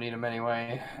 Yeah, we don't need them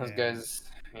anyway. Those guys,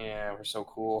 yeah, we're so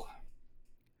cool.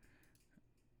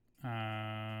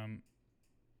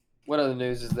 What other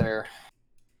news is there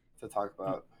to talk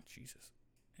about? Jesus.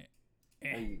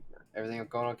 Everything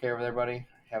going okay with everybody?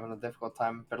 Having a difficult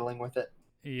time fiddling with it?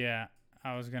 Yeah,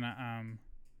 I was gonna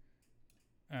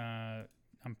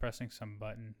I'm pressing some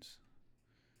buttons.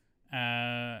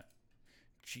 Jeez,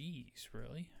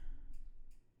 really?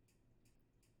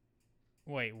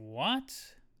 Wait, what?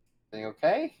 Everything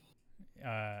okay?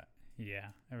 Yeah,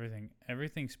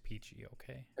 everything's peachy,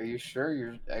 okay? Are you sure?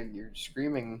 You're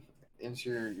screaming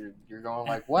into you're going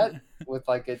like what with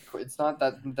like it's not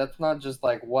that's not just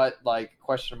like what like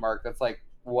question mark, that's like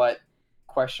what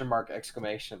question mark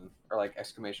exclamation or like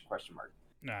exclamation question mark.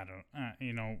 I don't,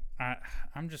 I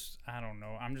don't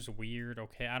know. I'm just weird,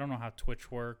 okay? I don't know how Twitch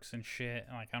works and shit.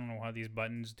 Like, I don't know how these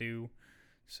buttons do.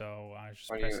 So I was just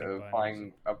pressing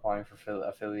buttons. Applying for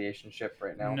affiliationship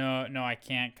right now? No, I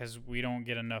can't because we don't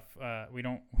get enough. We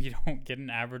don't get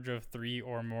an average of 3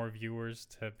 or more viewers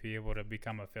to be able to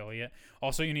become affiliate.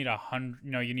 Also, you need 100.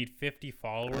 No, you need 50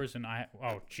 followers, and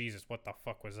oh Jesus, what the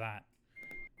fuck was that?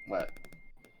 What?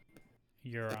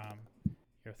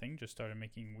 Your thing just started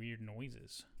making weird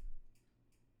noises.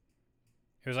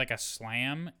 It was like a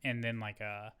slam and then like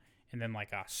a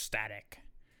static.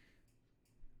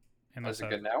 Is it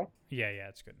good now? Yeah,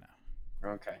 it's good now.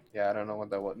 Okay. Yeah, I don't know what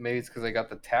that was. Maybe it's because I got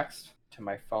the text to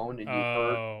my phone and you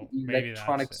heard the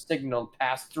electronic signal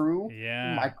pass through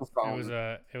the microphone.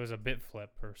 It was a bit flip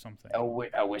or something.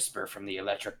 A whisper from the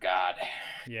electric god.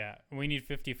 Yeah, we need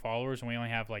 50 followers and we only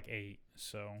have like 8,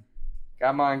 so.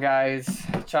 Come on, guys,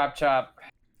 chop.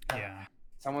 Yeah.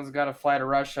 Someone's got to fly to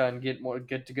Russia and get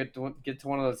to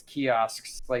one of those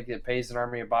kiosks. Like it pays an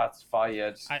army of bots to follow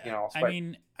you. Just, I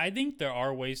mean, I think there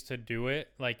are ways to do it.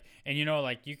 Like, and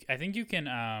I think you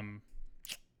can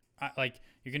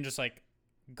you can just like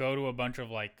go to a bunch of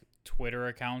like Twitter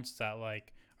accounts that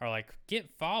like are like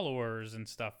get followers and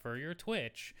stuff for your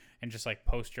Twitch, and just like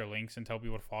post your links and tell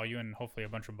people to follow you, and hopefully a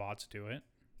bunch of bots do it.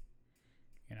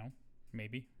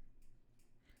 Maybe.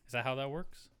 Is that how that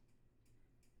works?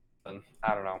 I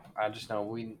don't know. I just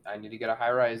know I need to get a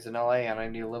high rise in LA, and I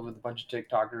need to live with a bunch of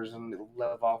TikTokers and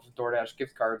live off of DoorDash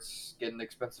gift cards, getting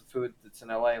expensive food that's in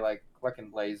LA, like Click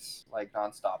and Blaze, like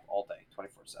nonstop all day,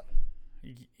 24/7.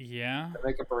 Yeah. They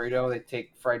make a burrito. They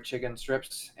take fried chicken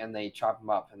strips and they chop them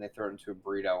up and they throw it into a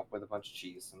burrito with a bunch of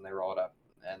cheese and they roll it up.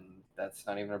 And that's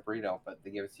not even a burrito, but they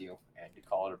give it to you and you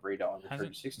call it a burrito.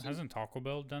 And hasn't Taco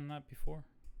Bell done that before?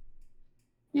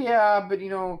 Yeah, but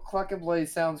Cluck and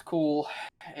Blaze sounds cool,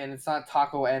 and it's not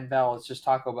Taco and Bell, it's just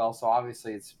Taco Bell, so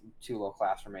obviously it's too low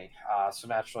class for me. So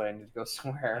naturally I need to go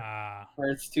somewhere where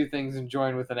it's two things and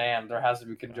join with an and. There has to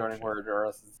be a conjoining word, or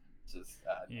else it's just...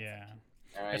 yeah.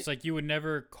 Right. It's like you would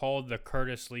never call the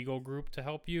Curtis Legal Group to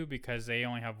help you because they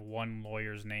only have one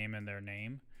lawyer's name in their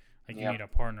name. Like, you need a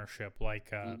partnership,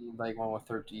 like... you need, like, one with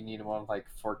 13, you need one with, like,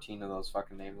 14 of those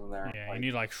fucking names in there. Yeah, you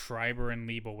need, like, Schreiber and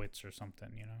Leibowitz or something,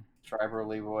 Schreiber,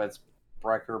 Leibowitz,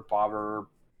 Brecker,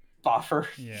 Boffer.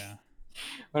 Yeah.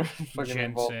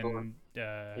 Jensen,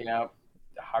 yeah,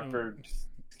 Harper,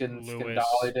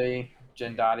 Skindality,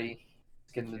 Gendati,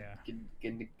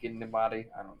 Skindamati,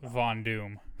 I don't know. Von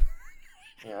Doom.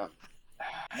 Yeah.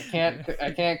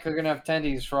 I can't cook enough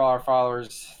tendies for all our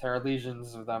followers. There are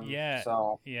legions of them. Yeah,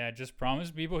 So yeah. Just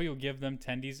promise people you'll give them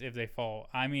tendies if they fall.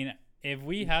 I mean, if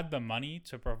we had the money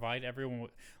to provide everyone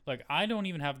with, like, I don't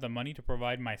even have the money to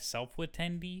provide myself with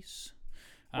tendies.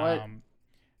 what?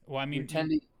 Well, I Your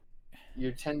mean,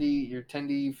 your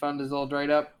tendy fund is all dried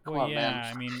up. Come well, on, yeah.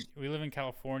 man. I mean, we live in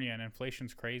California and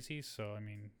inflation's crazy. So, I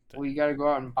mean, Well, you got to go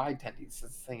out and buy tendies.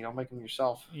 That's the thing. You don't make them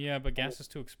yourself. yeah, but gas is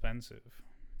too expensive.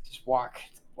 Just walk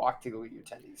to go get your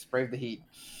tendies. Brave the heat.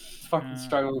 Fucking Uh,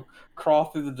 struggle, crawl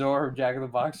through the door of Jack in the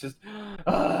Box. Just, just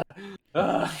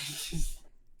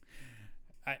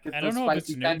get I those don't know if it's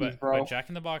spicy new, tendies, bro. but Jack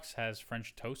in the Box has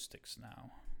French toast sticks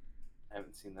now. I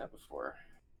haven't seen that before.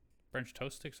 French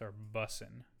toast sticks are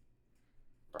bussin'.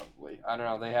 Probably. I don't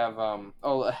know. They have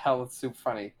Oh hell, it's super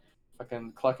funny.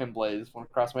 Fucking Cluck and Blaze went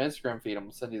across my Instagram feed. I'm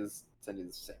gonna send you this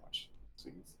sandwich. So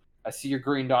I see your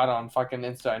green dot on fucking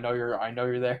Insta. I know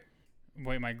you're there.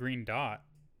 Wait, my green dot.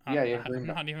 Yeah, you have I'm green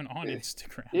dot. not even on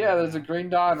Instagram. Yeah, right there's a now. green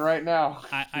dot right now.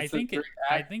 I think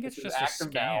it's just a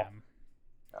active now. scam.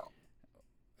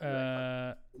 You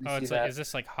Oh, see it's that? like, is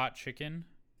this like hot chicken?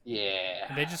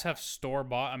 Yeah. They just have store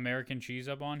bought American cheese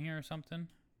up on here or something?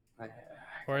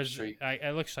 Or is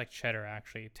it looks like cheddar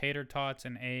actually? Tater tots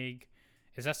and egg.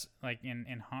 Is that like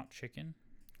in hot chicken?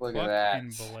 Look Cluck at that.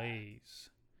 and Blaze.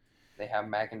 They have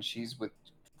mac and cheese with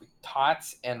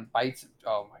tots and bites.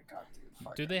 Oh my god,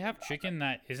 dude. Do they have chicken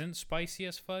that isn't spicy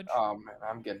as fudge? Oh man,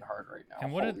 I'm getting hard right now.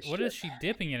 And what is she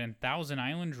dipping it in? Thousand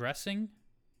Island dressing?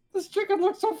 This chicken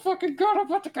looks so fucking good. I'm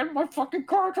about to get in my fucking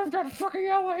car. Drive down to fucking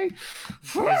LA.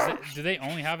 Do they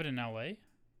only have it in LA?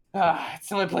 It's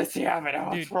the only place they have it.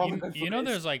 Oh, Dude, you know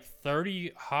there's like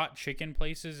 30 hot chicken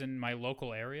places in my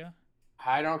local area?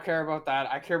 I don't care about that.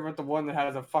 I care about the one that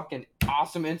has a fucking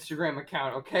awesome Instagram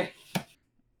account, okay?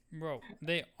 Bro,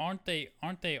 aren't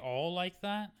they all like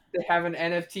that? They have an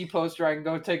NFT poster I can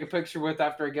go take a picture with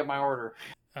after I get my order.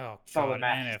 Oh So god,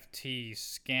 mad. NFT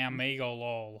scam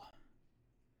lol.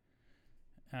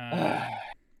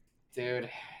 Dude,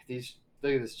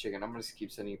 look at this chicken. I'm gonna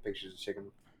keep sending you pictures of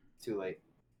chicken. Too late.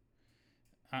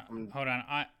 Hold on,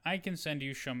 I can send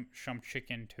you some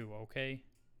chicken too, okay?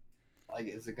 Like,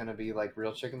 is it gonna be like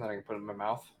real chicken that I can put in my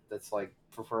mouth? That's like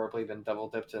preferably been double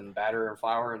dipped in batter and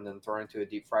flour and then thrown into a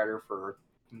deep fryer for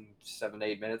 7 to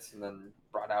 8 minutes and then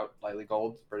brought out lightly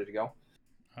gold, ready to go.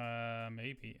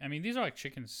 Maybe. I mean, these are like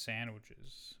chicken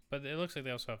sandwiches, but it looks like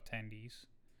they also have tendies.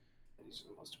 These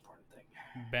are the most important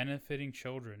thing. Benefiting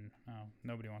children. Oh,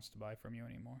 nobody wants to buy from you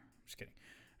anymore. I'm just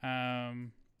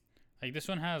kidding. Like this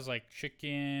one has like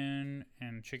chicken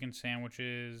and chicken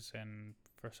sandwiches and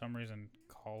for some reason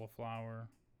cauliflower.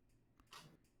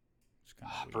 It's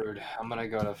kind of weird. Brood. I'm gonna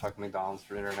go to fucking McDonald's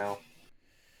for dinner now.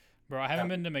 Bro, I haven't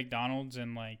been to McDonald's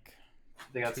in like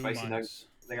They got 2 spicy months. nuggets.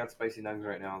 They got spicy nuggets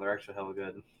right now. They're actually hella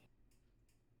good.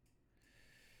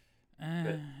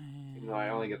 Even though I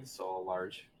only get the solo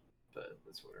large, but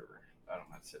that's whatever. I don't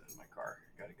want to sit in my car.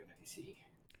 Got a good AC.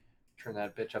 Turn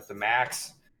that bitch up to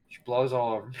max. She blows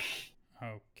all over me.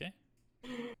 Okay.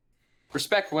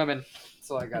 Respect women.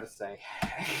 That's all I gotta say.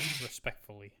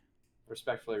 Respectfully.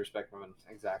 Respectfully respect women.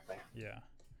 Exactly. Yeah.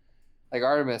 Like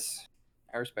Artemis,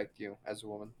 I respect you as a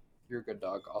woman. You're a good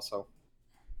dog, also.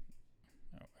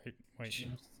 Oh, wait.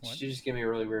 She What? just gave me a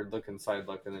really weird look inside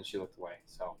look, and then she looked away.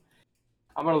 So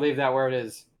I'm gonna leave that where it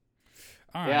is.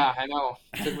 All Yeah, right. I know.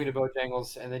 You took me to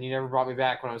Bojangles, and then you never brought me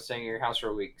back when I was staying at your house for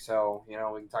a week. So we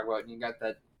can talk about. You got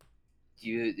that.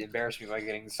 You embarrassed me by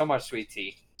getting so much sweet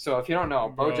tea. So if you don't know,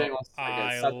 Bro, Bojangles.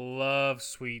 I love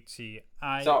sweet tea.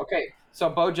 So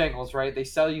Bojangles, right? They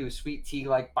sell you sweet tea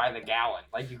like by the gallon.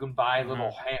 Like you can buy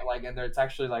little and it's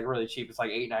actually like really cheap. It's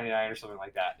like $8.99 or something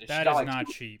like that. And That is not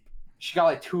cheap. She got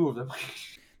like 2 of them.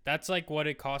 That's like what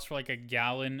it costs for like a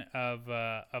gallon of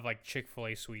like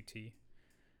Chick-fil-A sweet tea.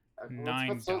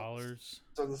 $9.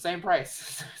 So the same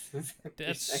price.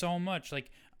 That's so much.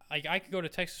 Like I could go to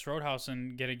Texas Roadhouse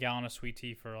and get a gallon of sweet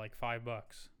tea for like $5.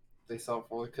 They sell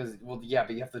for but you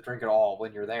have to drink it all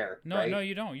when you're there. No, right? no,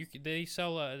 you don't. They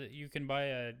sell. You can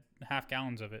buy half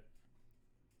gallons of it.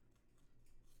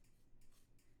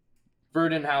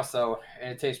 Brewed in house though,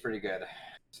 and it tastes pretty good.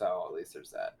 So at least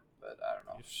there's that. But I don't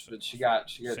know. But she got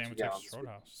Same 2 with gallons. Texas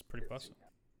Roadhouse. It's pretty busted.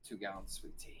 2 gallons of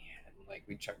sweet tea, and like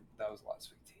we checked, that was a lot of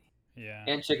sweet tea. Yeah.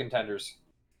 And chicken tenders.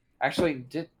 Actually,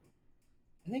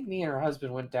 I think me and her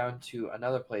husband went down to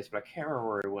another place, but I can't remember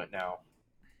where we went now.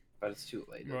 But it's too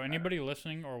late. Bro, anybody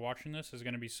listening or watching this is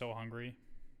gonna be so hungry.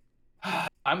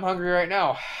 I'm hungry right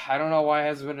now. I don't know why it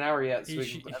hasn't been an hour yet. So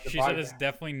She said it's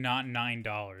definitely not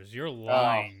 $9. You're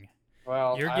lying.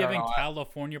 Well, You're I don't giving know.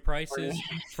 California prices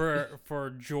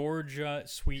for Georgia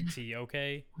sweet tea,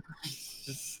 okay?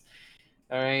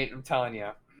 All right, I'm telling you,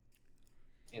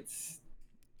 it's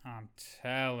I'm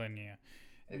telling you,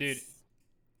 dude. it's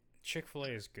Chick-fil-A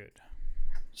is good.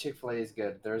 Chick-fil-A is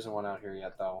good. There isn't one out here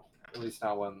yet, though. At least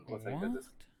not one with a good. What?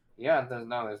 Yeah, there's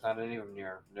not any of them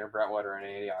near Brentwood or in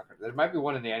Antioch. There might be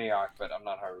one in Antioch, but I'm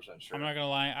not 100% sure. I'm not gonna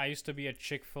lie. I used to be a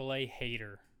Chick-fil-A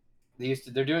hater.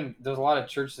 They're doing. There's a lot of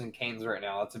churches in Canes right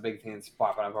now. That's a big thing that's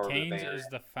popping up over the Cane's Bay Area. is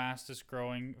the fastest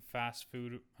growing fast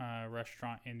food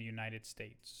restaurant in the United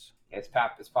States. It's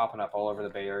popping up all over the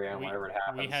Bay Area, and whenever it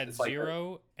happens, We had it's like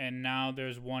zero, and now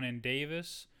there's one in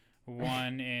Davis,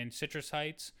 one in Citrus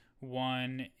Heights,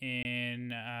 one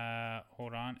in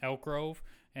Elk Grove,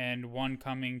 and one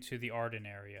coming to the Arden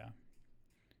area.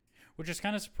 Which is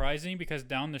kind of surprising because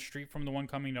down the street from the one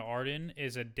coming to Arden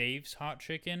is a Dave's Hot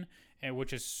Chicken, and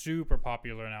which is super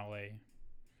popular in LA.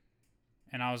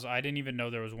 And I didn't even know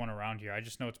there was one around here. I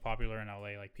just know it's popular in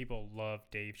LA. Like people love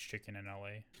Dave's Chicken in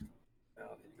LA.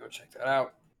 oh, go check that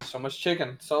out. So much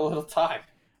chicken, so little time.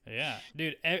 Yeah,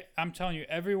 dude, I'm telling you,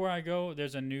 everywhere I go,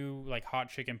 there's a new like hot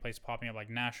chicken place popping up, like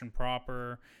Nash and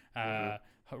Proper,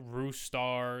 Roost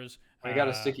Stars. We got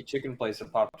a sticky chicken place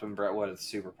that popped up in Brentwood. It's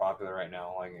super popular right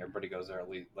now. Like everybody goes there. At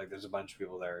least, like there's a bunch of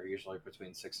people there, usually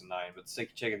between 6 and 9. But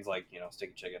sticky chicken's like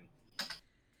sticky chicken.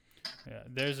 Yeah,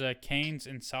 there's a Cane's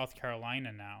in South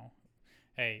Carolina now.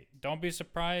 Hey, don't be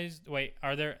surprised. Wait,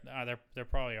 are there? There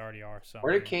probably already are some.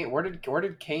 Where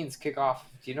did Canes kick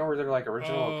off? Do you know where their like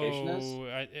original location is?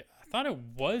 I thought it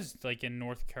was like in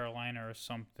North Carolina or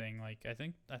something. Like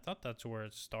I thought that's where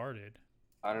it started.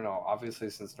 I don't know. Obviously,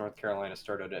 since North Carolina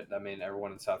started it, I mean,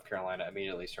 everyone in South Carolina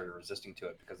immediately started resisting to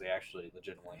it because they actually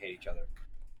legitimately hate each other.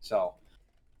 So,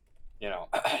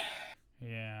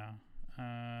 Yeah.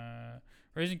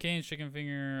 Raising Cane's Chicken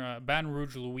Finger, Baton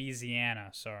Rouge, Louisiana.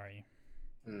 Sorry.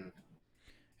 Hmm.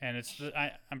 And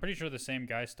I'm pretty sure the same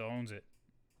guy still owns it.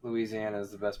 Louisiana is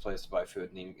the best place to buy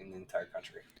food in the entire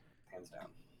country, hands down.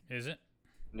 Is it?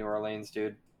 New Orleans,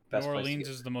 dude. New Best place to Orleans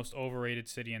get is the most overrated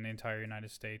city in the entire United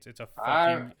States. It's a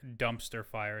fucking dumpster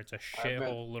fire. It's a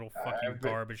shithole little fucking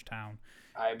garbage town.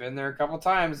 I've been there a couple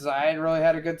times. I really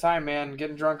had a good time, man.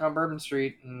 Getting drunk on Bourbon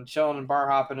Street and chilling and bar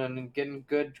hopping and getting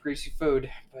good greasy food.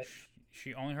 But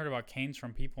She only heard about Cane's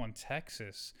from people in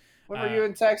Texas. when were you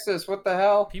in Texas? What the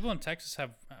hell? People in Texas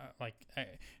have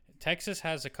Texas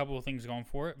has a couple of things going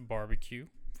for it. Barbecue,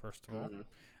 first of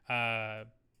all.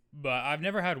 But I've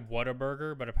never had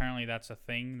Whataburger, but apparently that's a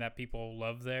thing that people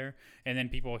love there. And then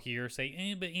people here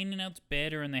say, but In-N-Out's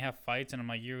better, and they have fights. And I'm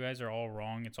like, you guys are all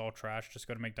wrong. It's all trash. Just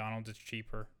go to McDonald's. It's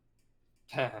cheaper.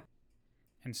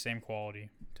 And same quality,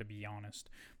 to be honest.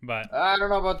 But I don't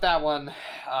know about that one.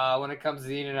 When it comes to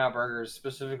the In-N-Out burgers,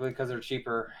 specifically because they're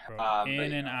cheaper.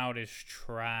 In-N-Out is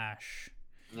trash.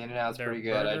 In-N-Out's Their pretty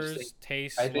good. burgers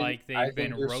taste I think- like I they've think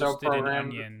been you're so roasted in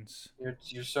programmed- onions.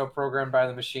 You're so programmed by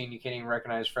the machine, you can't even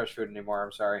recognize fresh food anymore.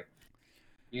 I'm sorry.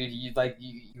 You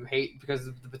hate because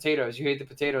of the potatoes. You hate the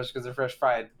potatoes because they're fresh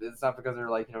fried. It's not because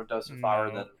they're dosed in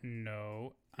flour.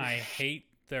 No, I hate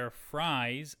their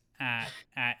fries at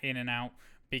In-N-Out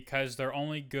because they're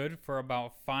only good for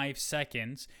about 5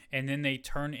 seconds and then they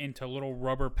turn into little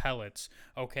rubber pellets.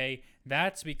 Okay,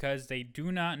 that's because they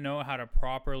do not know how to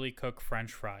properly cook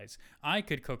French fries. I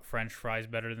could cook French fries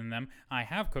better than them. I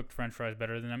have cooked French fries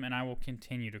better than them, and I will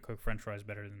continue to cook French fries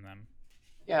better than them.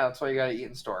 Yeah, that's why you gotta eat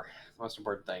in store. Most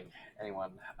important thing.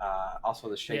 Anyone. Also,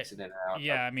 the shakes in In-N-Out.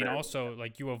 Yeah, I mean, also,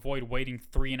 you avoid waiting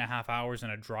 3.5 hours in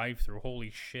a drive-thru. Holy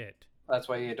shit. That's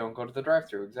why you don't go to the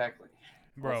drive-thru. Exactly.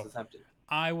 Bro, Unless it's empty.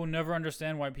 I will never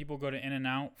understand why people go to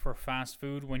In-N-Out for fast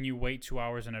food when you wait 2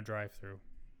 hours in a drive-thru.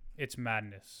 It's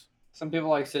madness. Some people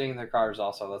like sitting in their cars.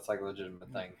 Also, that's a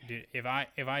legitimate thing. Dude, if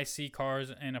I see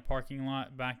cars in a parking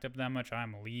lot backed up that much,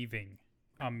 I'm leaving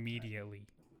immediately.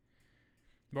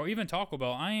 Bro, even Taco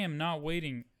Bell, I am not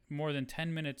waiting more than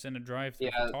 10 minutes in a drive-thru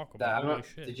for Taco Bell. Holy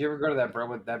shit. Did you ever go to that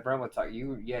Brentwood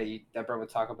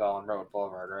Taco Bell on Brentwood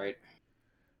Boulevard, right?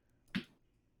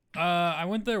 I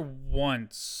went there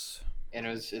once. And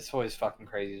it's always fucking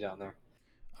crazy down there.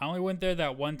 I only went there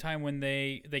that one time when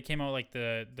they came out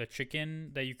the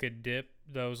chicken that you could dip,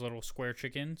 those little square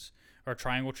chickens or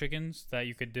triangle chickens that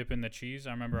you could dip in the cheese.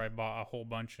 I remember I bought a whole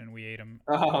bunch and we ate them.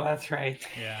 Oh, that's right.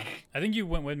 Yeah, I think you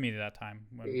went with me that time.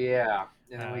 Yeah,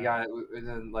 and then we got it, and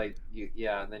then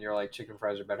and then you're like, chicken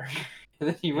fries are better. And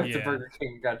then you went to Burger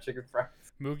King and got chicken fries.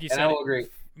 Moogie and I will agree.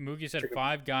 Moogie said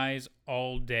Five Guys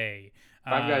all day.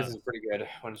 Five Guys is pretty good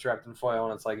when it's wrapped in foil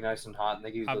and it's nice and hot, and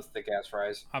they give you those thick ass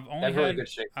fries. I've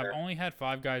only had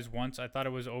Five Guys once. I thought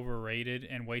it was overrated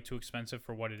and way too expensive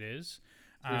for what it is.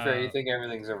 To be fair, you think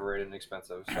everything's overrated and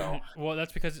expensive, so Well,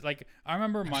 that's because like I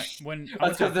remember when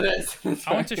that's because it is.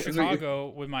 I went to Chicago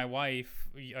with my wife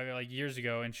like years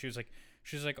ago, and she was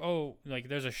like, oh, like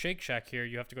there's a Shake Shack here.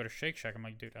 You have to go to Shake Shack. I'm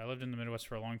like, dude, I lived in the Midwest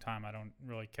for a long time. I don't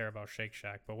really care about Shake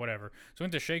Shack, but whatever. So I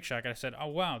went to Shake Shack. And I said, oh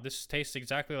wow, this tastes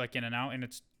exactly like In-N-Out, and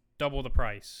it's double the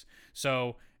price.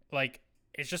 So like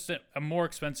it's just a more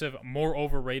expensive, more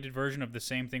overrated version of the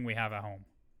same thing we have at home.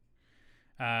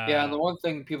 Yeah, and the one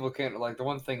thing people can't like, the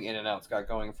one thing In-N-Out's got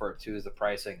going for it too is the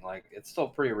pricing. Like, it's still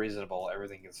pretty reasonable,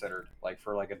 everything considered. Like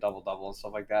for like a double and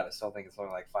stuff like that, I still think it's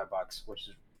only like $5, which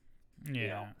is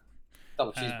Yeah.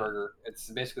 double cheeseburger. It's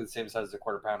basically the same size as a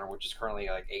quarter pounder, which is currently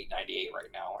like $8.98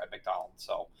 right now at McDonald's.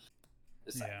 So,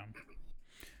 yeah.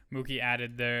 Mookie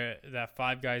added there that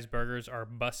Five Guys burgers are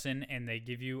bussin', and they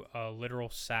give you a literal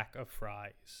sack of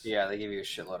fries. Yeah, they give you a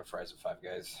shitload of fries at Five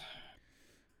Guys.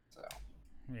 So.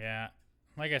 Yeah.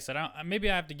 Like I said, maybe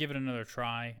I have to give it another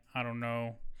try. I don't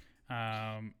know.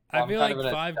 I feel like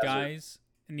Five Guys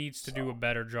needs to do a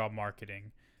better job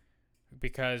marketing.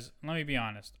 Because, let me be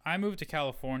honest, I moved to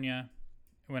California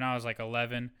when I was like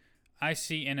 11. I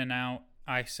see In-N-Out.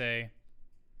 I say,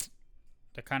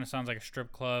 that kind of sounds like a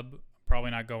strip club.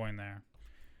 Probably not going there.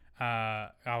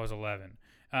 I was 11.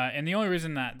 And the only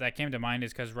reason that came to mind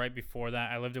is because right before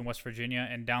that, I lived in West Virginia,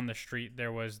 and down the street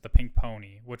there was the Pink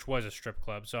Pony, which was a strip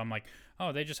club. So I'm like,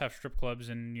 oh, they just have strip clubs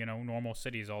in, normal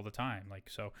cities all the time. Like,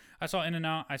 so I saw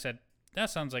In-N-Out. I said, that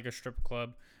sounds like a strip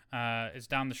club. It's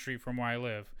down the street from where I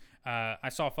live. I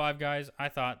saw Five Guys. I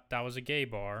thought that was a gay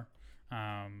bar,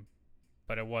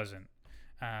 but it wasn't.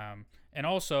 And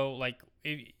also, like,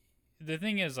 the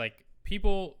thing is, like,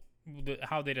 people...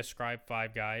 how they describe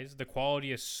Five Guys, the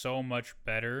quality is so much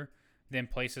better than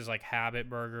places like Habit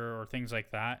Burger or things like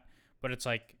that. But it's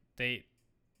like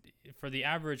for the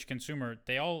average consumer,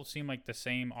 they all seem like the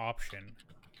same option.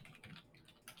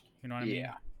 You know what I mean?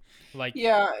 Like,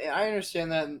 yeah, I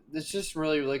understand that. It's just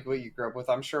really like what you grew up with.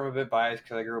 I'm sure I'm a bit biased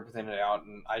because I grew up with In-N-Out,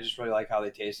 and I just really like how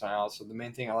they taste now. So the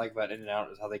main thing I like about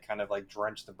In-N-Out is how they kind of like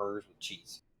drench the burgers with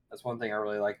cheese. That's one thing I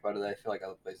really like about it that I feel like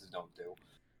other places don't do.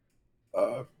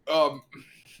 But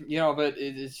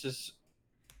it's just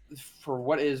for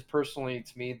what is personally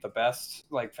to me the best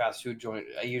like fast food joint.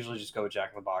 I usually just go with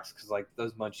Jack in the Box because like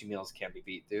those munchie meals can't be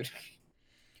beat, dude.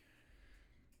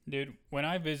 Dude, when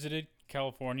I visited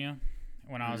California,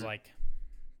 when I was like,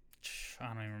 I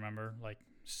don't even remember, like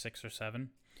 6 or 7,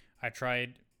 I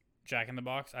tried Jack in the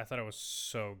Box. I thought it was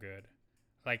so good.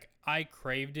 Like, I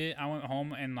craved it. I went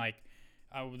home and like,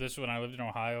 this is when I lived in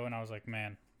Ohio, and I was like,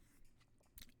 man,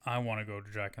 I want to go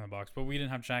to Jack in the Box, but we didn't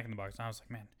have Jack in the Box. And I was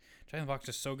like, man, Jack in the Box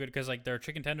is so good because like their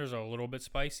chicken tenders are a little bit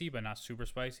spicy, but not super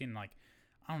spicy. And like,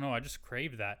 I don't know, I just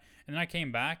craved that. And then I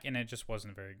came back, and it just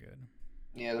wasn't very good.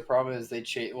 Yeah, the problem is they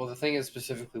changed. Well, the thing is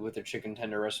specifically with their chicken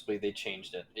tender recipe, they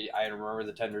changed it. I remember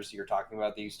the tenders that you're talking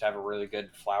about. They used to have a really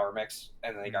good flour mix,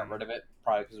 and then they got rid of it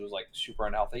probably because it was like super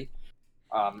unhealthy.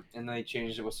 And then they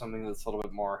changed it with something that's a little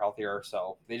bit more healthier.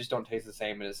 So they just don't taste the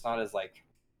same, and it's not as like.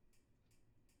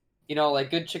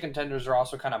 Like good chicken tenders are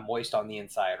also kind of moist on the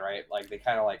inside, right? Like they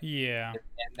kind of like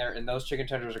and those chicken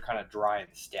tenders are kind of dry and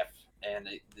stiff, and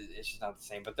it's just not the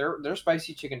same. But their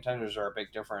spicy chicken tenders are a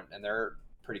bit different, and they're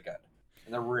pretty good,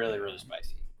 and they're really really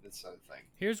spicy. That's the thing.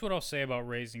 Here's what I'll say about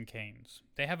Raising Cane's.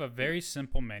 They have a very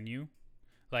simple menu,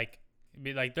 like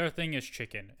their thing is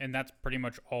chicken, and that's pretty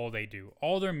much all they do.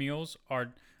 All their meals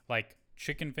are like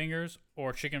chicken fingers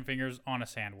or chicken fingers on a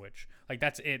sandwich. Like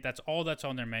that's it. That's all that's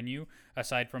on their menu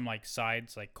aside from like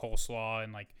sides like coleslaw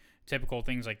and like typical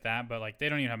things like that. But like they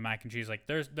don't even have mac and cheese. Like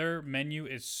their menu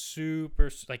is super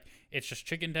like it's just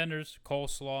chicken tenders,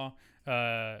 coleslaw,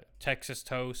 Texas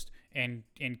toast, and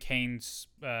Cane's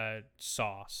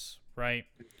sauce, right?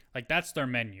 Like that's their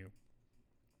menu.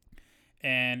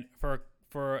 And for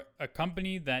a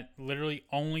company that literally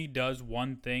only does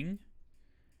one thing,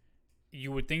 you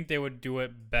would think they would do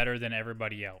it better than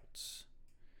everybody else.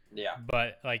 Yeah.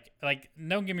 But like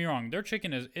don't get me wrong, their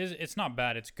chicken is it's not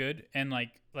bad, it's good. And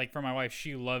like for my wife,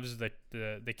 she loves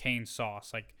the Cane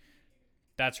sauce. Like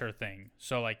that's her thing.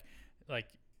 So like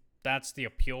that's the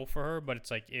appeal for her, but it's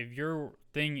like if your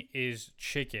thing is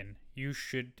chicken, you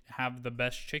should have the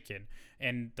best chicken.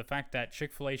 And the fact that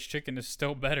Chick-fil-A's chicken is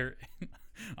still better,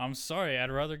 I'm sorry,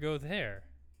 I'd rather go there.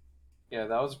 Yeah,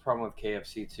 that was a problem with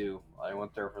KFC too. I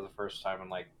went there for the first time in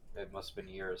like it must have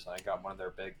been years. And I got one of their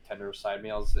big tender side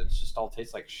meals. It just all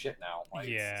tastes like shit now. Like,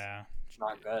 yeah, it's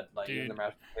not good. Like dude, even the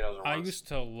mashed potatoes are worse. I used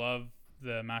to love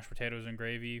the mashed potatoes and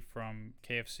gravy from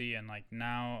KFC, and like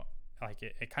now, like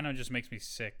it kind of just makes me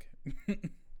sick. And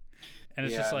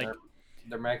it's just like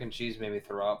their mac and cheese made me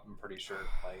throw up. I'm pretty sure.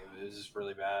 Like it was just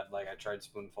really bad. Like I tried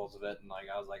spoonfuls of it, and like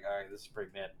I was like, all right, this is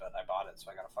pretty mid, but I bought it,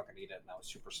 so I gotta fucking eat it. And I was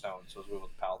super stoned, so I was able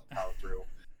to power through,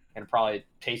 and it probably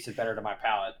tasted better to my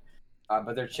palate.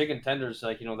 But their chicken tenders,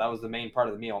 like that was the main part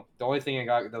of the meal. The only thing I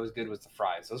got that was good was the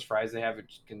fries. Those fries they have at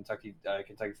Kentucky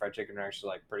Fried Chicken are actually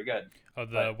like pretty good. Oh,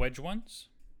 the wedge ones.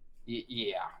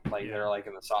 Yeah, like Yeah. they're like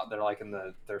in the sauce. They're like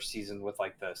they're seasoned with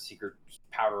like the secret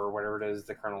powder or whatever it is,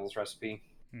 the Colonel's recipe.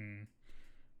 Hmm.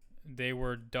 They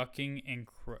were ducking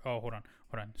oh, hold on.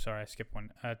 Sorry, I skipped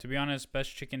one. To be honest,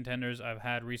 best chicken tenders I've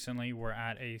had recently were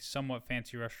at a somewhat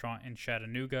fancy restaurant in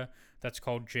Chattanooga that's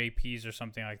called JP's or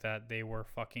something like that. They were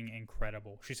fucking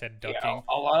incredible. She said ducking. Yeah,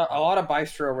 a lot of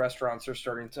bistro restaurants are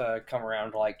starting to come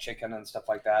around to like chicken and stuff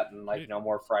like that, and like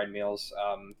more fried meals.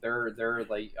 They're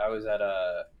like I was at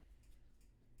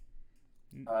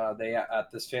they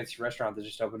at this fancy restaurant that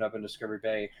just opened up in Discovery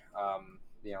Bay,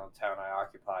 the town I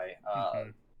occupy.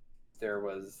 There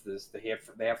was this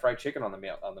they have fried chicken on the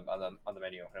meal on the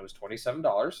menu, and it was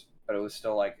 $27, but it was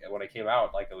still like when it came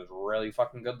out, like it was really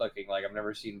fucking good looking. Like I've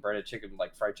never seen breaded chicken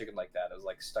like fried chicken like that. It was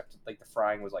like stuck to like the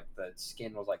frying was like the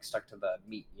skin was like stuck to the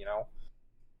meat,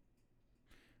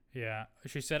 Yeah,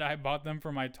 she said I bought them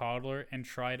for my toddler and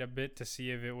tried a bit to see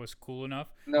if it was cool enough.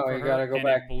 No, for you her, gotta go and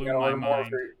back. It blew You gotta my order more.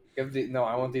 mind. No,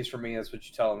 I want these for me. That's what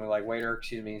you tell them. Like, waiter,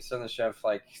 excuse me, send the chef.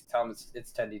 Like, tell him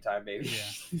it's tendy time, baby.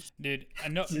 Yeah, dude.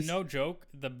 No joke.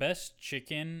 The best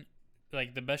chicken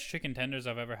tenders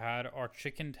I've ever had are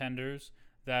chicken tenders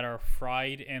that are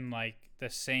fried in like the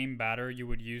same batter you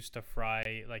would use to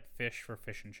fry like fish for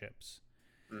fish and chips.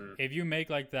 If you make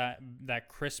like that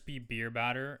crispy beer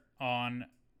batter on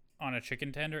a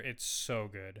chicken tender, it's so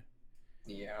good.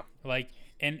 Yeah. Like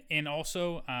and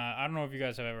also I don't know if you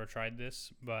guys have ever tried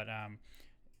this, but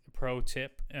pro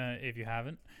tip if you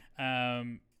haven't,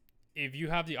 if you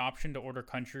have the option to order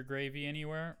country gravy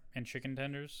anywhere and chicken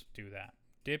tenders, do that.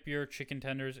 Dip your chicken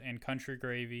tenders in country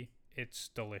gravy. It's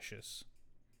delicious.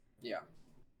 Yeah.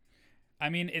 I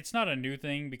mean, it's not a new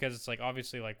thing because it's like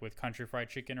obviously like with country fried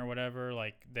chicken or whatever,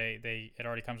 like it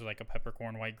already comes with like a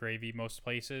peppercorn white gravy most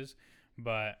places,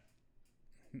 but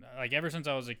like ever since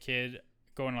I was a kid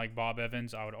going to like Bob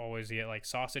Evans, I would always get like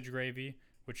sausage gravy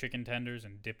with chicken tenders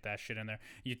and dip that shit in there.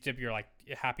 You dip your like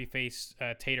Happy Face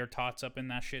tater tots up in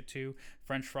that shit too.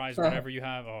 French fries, whatever you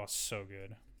have. Oh, so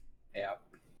good. Yeah.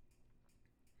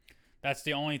 That's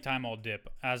the only time I'll dip.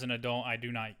 As an adult, I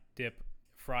do not dip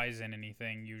fries in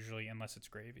anything usually unless it's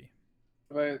gravy.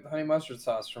 But honey mustard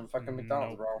sauce from fucking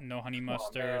McDonald's, bro. No honey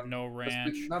mustard, no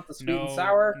ranch, not the sweet and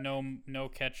sour. No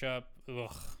ketchup.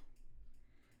 Ugh.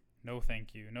 No,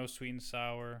 thank you. No sweet and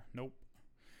sour. Nope.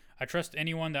 I trust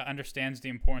anyone that understands the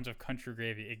importance of country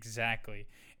gravy. Exactly.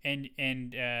 And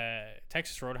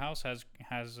Texas Roadhouse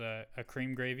has a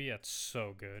cream gravy that's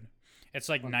so good. It's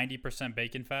like 90%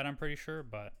 bacon fat, I'm pretty sure,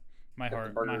 but my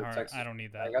heart, I don't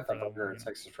need that. I got the burger at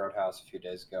Texas Roadhouse a few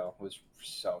days ago. It was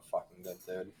so fucking good,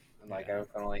 dude. And like I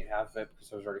could only eat half of it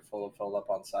because I was already filled up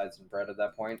on sides and bread at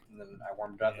that point. And then I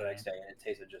warmed it up the next day, and it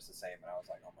tasted just the same. And I was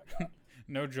like, oh my god.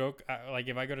 No joke. Like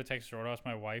if I go to Texas Roadhouse,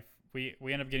 my wife, we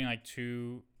end up getting like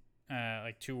two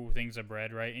things of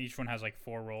bread, right? And each one has like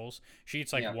 4 rolls. She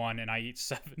eats like 1, and I eat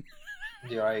 7.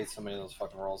 Dude, I eat so many of those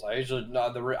fucking rolls. I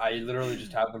literally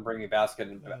just have them bring me a basket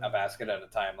at a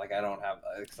time. Like I don't have,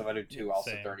 because if I do 2, I'll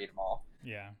sit there and eat them all.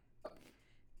 Yeah.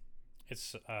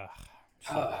 It's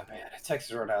oh man,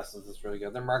 Texas Roadhouse is really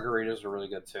good. Their margaritas are really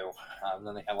good too. And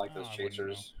then they have like those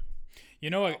chasers. You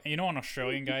know, an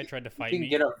Australian guy tried to fight me.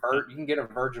 You can get a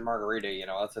virgin margarita.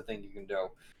 That's a thing you can do.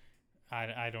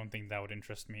 I don't think that would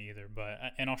interest me either. But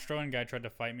an Australian guy tried to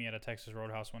fight me at a Texas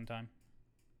Roadhouse one time.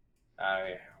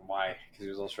 Why? Because he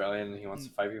was Australian and he wants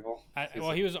to fight people?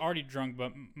 He was already drunk,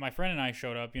 but my friend and I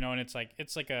showed up, and it's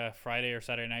like a Friday or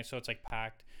Saturday night, so it's like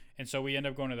packed. And so we end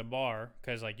up going to the bar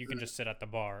because like you can just sit at the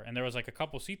bar, and there was like a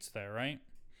couple seats there, right?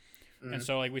 Mm-hmm. And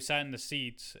so like we sat in the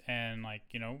seats, and like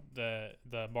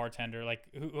the bartender, like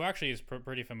who actually is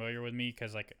pretty familiar with me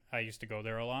because like I used to go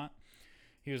there a lot.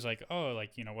 He was like, oh,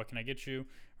 like what can I get you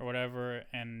or whatever,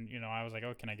 and I was like,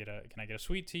 oh, can I get a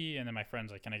sweet tea? And then my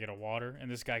friend's like, can I get a water? And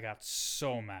this guy got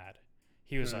so mad.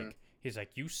 He was like,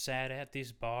 you sat at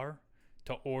this bar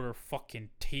to order fucking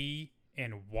tea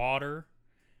and water?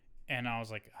 And I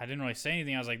was like, I didn't really say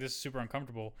anything. I was like, this is super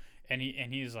uncomfortable. And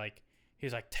he's like,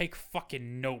 take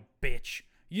fucking note, bitch.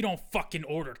 You don't fucking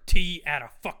order tea at a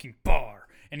fucking bar.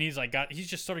 And he's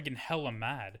just started getting hella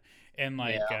mad. And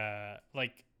the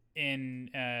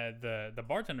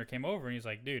bartender came over and he's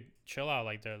like, dude, chill out.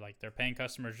 They're paying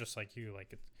customers just like you.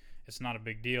 Like it's not a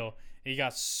big deal. And he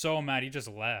got so mad he just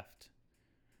left.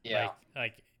 Yeah.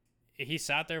 he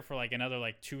sat there for like another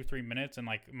like 2 or 3 minutes, and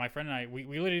like my friend and I, we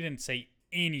literally didn't say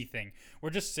anything. We're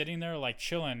just sitting there like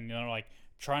chilling, like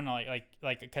trying to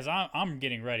like because I'm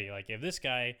getting ready. Like if this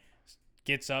guy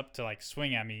gets up to like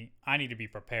swing at me, I need to be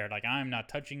prepared. Like I'm not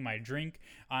touching my drink.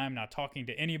 I'm not talking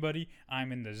to anybody.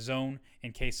 I'm in the zone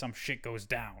in case some shit goes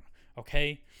down.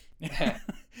 Okay.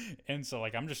 And so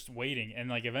like I'm just waiting, and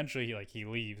like eventually he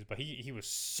leaves, but he was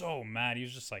so mad. He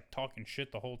was just like talking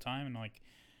shit the whole time, and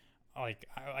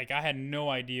I had no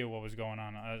idea what was going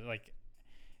on.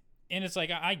 And it's like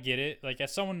I get it. Like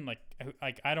as someone like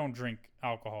I don't drink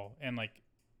alcohol, and like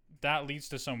that leads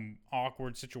to some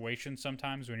awkward situations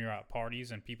sometimes when you're at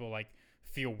parties and people like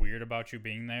feel weird about you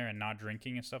being there and not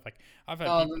drinking and stuff. Like I've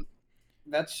had people,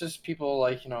 that's just people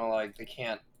like like they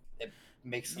can't. It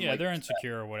makes them they're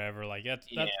insecure or whatever. Like that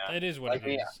it is what like it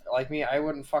me, is. Like me, I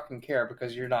wouldn't fucking care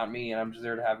because you're not me, and I'm just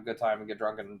there to have a good time and get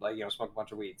drunk and smoke a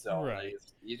bunch of weed. So Right.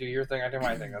 you do your thing, I do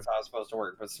my thing. That's how it's supposed to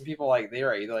work. But some people they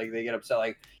they get upset.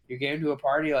 Like you came to a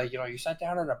party, like you sat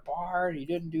down at a bar and you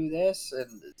didn't do this,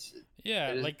 and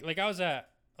like I was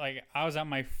at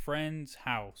my friend's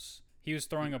house. He was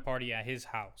throwing a party at his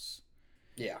house.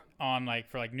 Yeah. On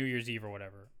for New Year's Eve or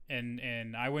whatever,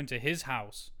 and I went to his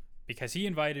house because he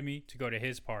invited me to go to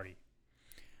his party.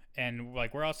 And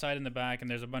we're outside in the back,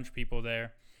 and there's a bunch of people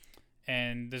there,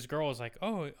 and this girl was like,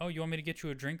 oh, you want me to get you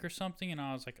a drink or something? And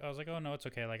I was like, oh no, it's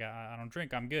okay. Like I don't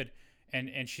drink, I'm good.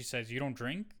 And she says, you don't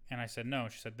drink? And I said no.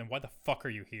 She said, then why the fuck are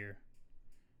you here?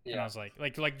 Yeah. And I was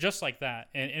like just like that.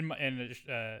 And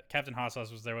Captain Hot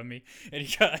Sauce was there with me, and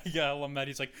he got a little mad.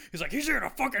 He's like he's here to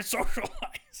fucking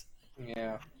socialize.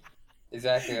 Yeah.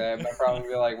 Exactly. My problem would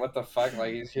be like, what the fuck?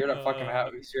 Like he's here to fucking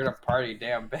he's here to party,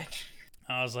 damn bitch.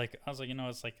 I was like,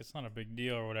 it's not a big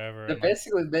deal or whatever.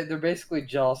 They're basically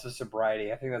jealous of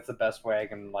sobriety. I think that's the best way I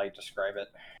can describe it.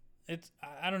 It's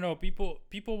I don't know, people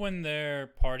when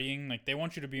they're partying, they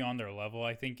want you to be on their level,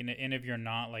 I think, and if you're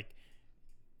not,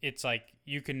 it's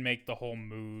you can make the whole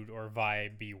mood or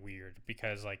vibe be weird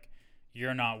because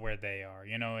you're not where they are.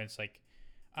 It's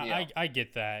I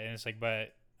get that, and it's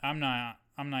but I'm not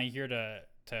here to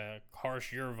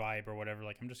harsh your vibe or whatever.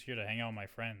 I'm just here to hang out with my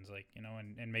friends,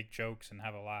 and make jokes and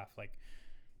have a laugh.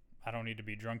 I don't need to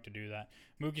be drunk to do that.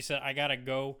 Mookie said, I gotta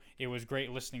go. It was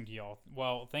great listening to y'all.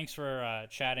 Well, thanks for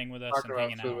chatting with us and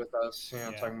hanging out. With us.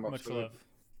 Yeah, talking about much food. Love.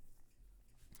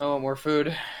 Oh, more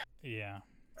food. Yeah.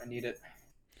 I need it.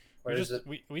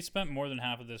 We spent more than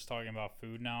half of this talking about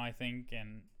food now, I think,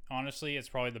 and honestly, it's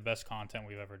probably the best content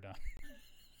we've ever done.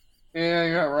 Yeah,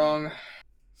 you're not wrong.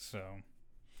 So,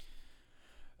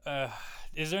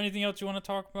 is there anything else you want to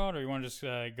talk about, or you want to just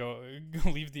go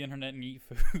leave the internet and eat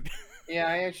food? Yeah,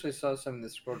 I actually saw something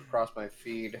that scrolled across my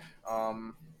feed.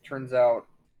 Turns out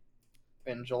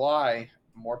in July,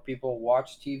 more people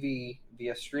watched TV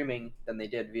via streaming than they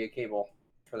did via cable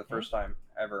for the first time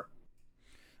ever.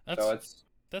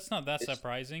 That's not that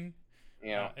surprising.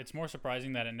 Yeah. It's more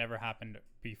surprising that it never happened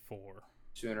before.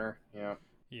 Sooner, yeah.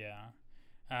 Yeah.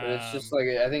 But it's just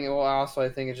I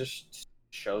think it just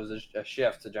shows a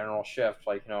shift, a general shift.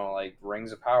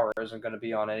 Rings of Power isn't going to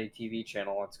be on any TV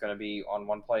channel. It's going to be on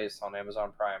one place on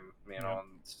Amazon Prime. And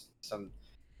some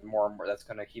more and more that's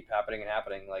going to keep happening.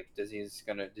 Disney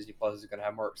Plus is going to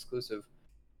have more exclusive.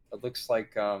 It looks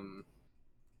like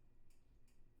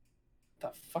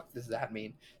the fuck does that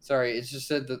mean? Sorry, it's just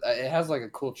said that it has a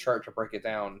cool chart to break it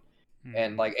down,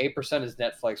 and 8% is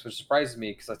Netflix, which surprises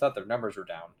me because I thought their numbers were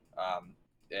down.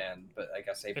 But I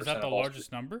guess 8%. Is that the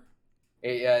largest number?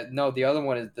 No, the other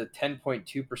one is the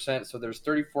 10.2%. So there's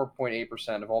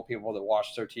 34.8% of all people that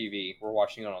watch their TV were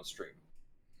watching it on stream.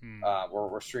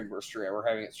 We're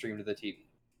having it streamed to the TV.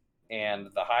 And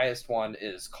the highest one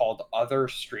is called Other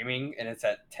Streaming, and it's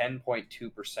at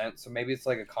 10.2%. So maybe it's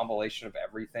a compilation of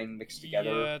everything mixed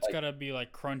together. Yeah, it's gotta be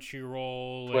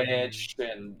Crunchyroll, Twitch,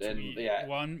 and yeah.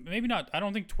 Well, maybe not. I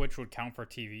don't think Twitch would count for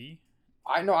TV.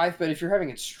 I know. But if you're having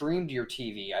it streamed to your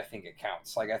TV, I think it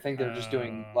counts. I think they're just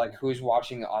doing who's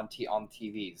watching on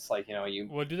TVs.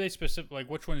 Well, do they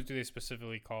which ones do they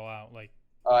specifically call out?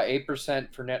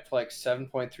 8% for Netflix,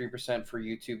 7.3% for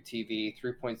YouTube TV,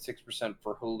 3.6%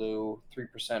 for Hulu,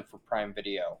 3% for Prime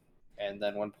Video, and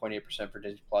then 1.8% for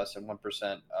Disney Plus, and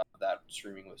 1% of that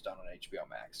streaming was done on HBO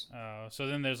Max. So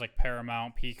then there's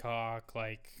Paramount, Peacock,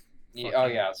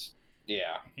 yes,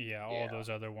 all those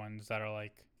other ones that are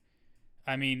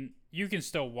I mean, you can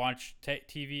still watch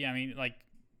TV. I mean,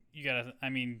 you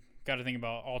gotta think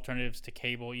about alternatives to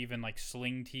cable, even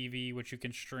Sling TV, which you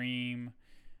can stream.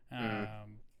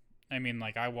 I mean,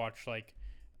 I watch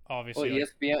obviously, Well,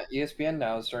 like, ESPN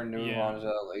now is starting to move yeah, on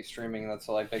to like streaming. That's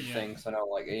a like big yeah. thing. So I know,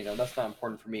 like, that's not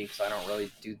important for me because I don't really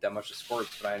do that much of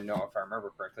sports. But I know if I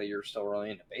remember correctly, you're still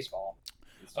really into baseball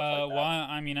and stuff like Well, that.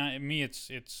 I mean, it's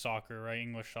soccer, right?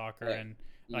 English soccer, Yeah, and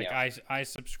like yeah. I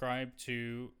subscribe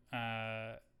to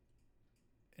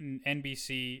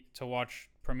NBC to watch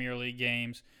Premier League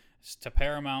games, to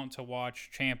Paramount to watch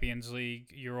Champions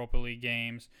League, Europa League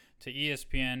games, to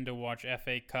ESPN to watch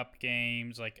FA Cup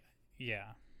games. Like,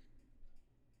 yeah.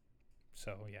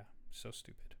 So yeah, so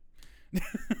stupid.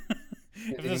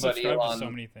 If they But subscribe to so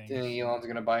many things. Elon's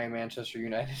gonna buy Manchester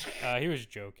United. He was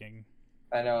joking.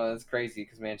 I know that's crazy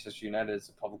because Manchester United is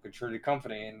a publicly traded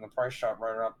company, and the price shot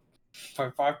right up by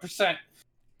 5%.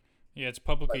 Yeah, it's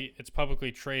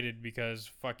publicly traded because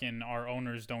fucking our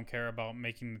owners don't care about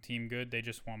making the team good. They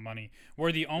just want money.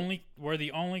 We're the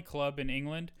only club in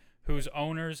England whose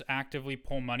owners actively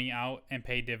pull money out and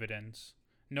pay dividends.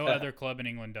 No other club in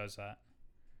England does that.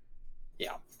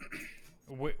 Yeah.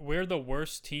 We're the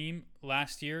worst team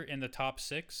last year in the top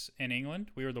 6 in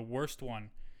England. We were the worst one.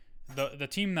 The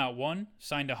team that won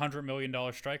signed $100 million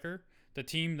striker. The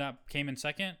team that came in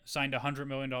second signed $100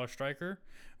 million striker.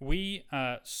 We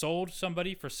sold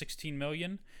somebody for $16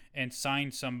 million and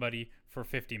signed somebody for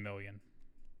 $50 million.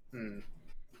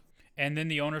 And then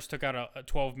the owners took out a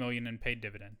 $12 million and paid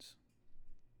dividends.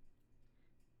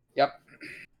 Yep.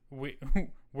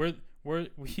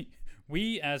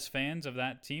 We as fans of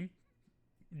that team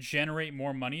generate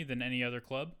more money than any other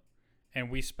club, and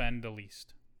we spend the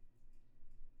least.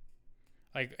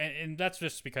 Like, and that's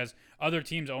just because other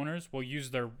teams' owners will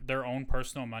use their own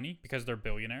personal money because they're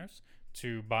billionaires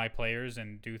to buy players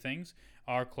and do things.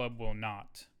 Our club will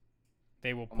not.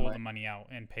 They will pull the money out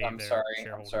and pay their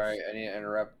shareholders. I'm sorry. I need to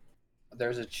interrupt.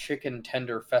 There's a chicken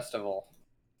tender festival.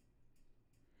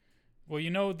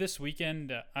 Well, this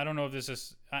weekend, I don't know if this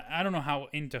is. I don't know how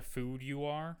into food you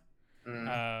are.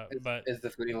 But is the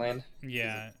Foodie Land?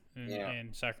 Yeah, in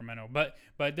Sacramento. But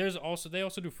they also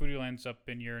do Foodie Lands up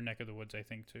in your neck of the woods, I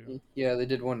think, too. Yeah, they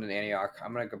did one in Antioch. I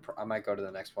might go to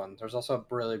the next one. There's also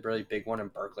a really, really big one in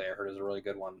Berkeley. I heard is a really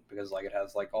good one because like it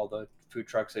has like all the food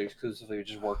trucks that exclusively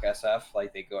just work SF.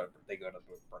 Like they go to Berkeley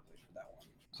for that one.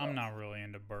 So. I'm not really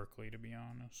into Berkeley, to be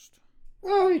honest.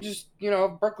 Well, you just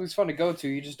Berkeley's fun to go to.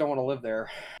 You just don't want to live there,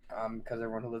 because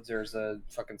everyone who lives there is a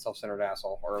fucking self-centered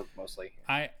asshole, or mostly.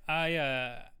 I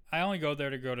only go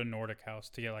there to go to Nordic House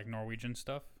to get like Norwegian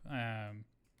stuff.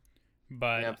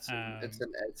 But yeah,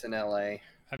 it's in LA.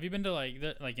 Have you been to like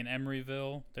in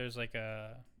Emeryville? There's like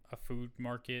a food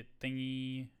market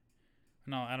thingy.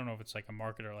 No, I don't know if it's like a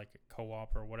market or like a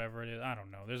co-op or whatever it is. I don't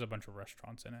know. There's a bunch of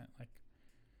restaurants in it, like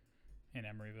in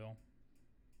Emeryville.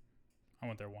 I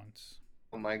went there once.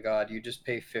 Oh my god, you just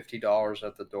pay $50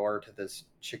 at the door to this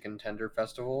chicken tender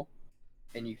festival,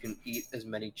 and you can eat as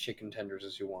many chicken tenders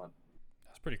as you want.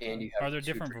 That's pretty cool. And Are there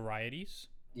different varieties?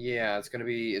 Yeah,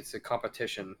 it's a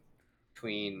competition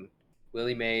between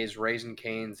Willie Mays, Raisin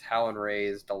Canes, Howlin'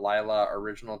 Rays, Delilah,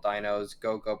 Original Dinos,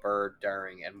 Go-Go Bird,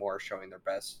 Daring, and more showing their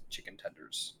best chicken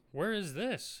tenders. Where is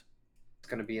this? It's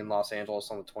going to be in Los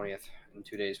Angeles on the 20th. In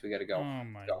 2 days, we got to go. Oh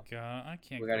my god, I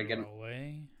can't. We got to get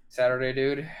LA. Saturday,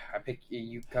 dude. I pick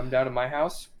you. Come down to my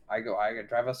house. I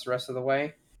drive us the rest of the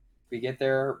way. We get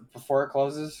there before it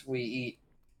closes. We eat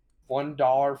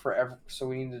 $1 for every. So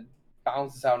we need to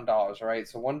balance this out in dollars, all right?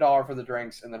 So $1 for the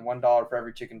drinks, and then $1 for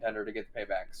every chicken tender to get the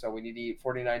payback. So we need to eat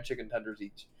 49 chicken tenders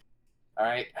each. All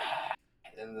right.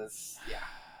 And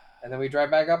and then we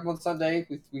drive back up on Sunday.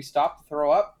 We stop to throw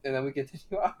up, and then we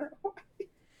continue on our way.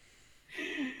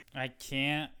 I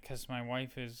can't because my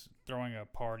wife is throwing a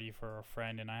party for a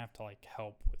friend, and I have to like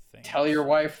help with things. Tell your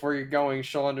wife where you're going;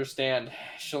 she'll understand.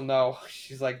 She'll know.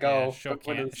 She's like, "Go."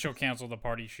 Yeah, she'll cancel the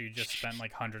party she just spent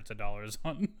like hundreds of dollars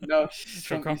on. No,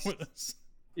 she'll come with us.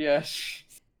 Yeah.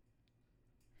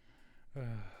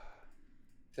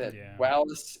 Yeah.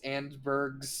 Wallace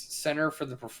Andberg's Center for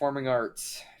the Performing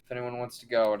Arts. If anyone wants to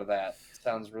go to that,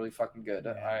 sounds really fucking good.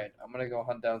 Yeah. All right, I'm gonna go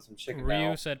hunt down some chicken.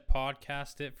 Ryu said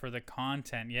podcast it for the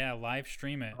content. Yeah, live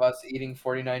stream it. Of us eating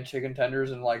 49 chicken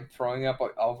tenders and like throwing up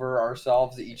over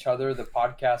ourselves, each other, the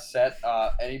podcast set.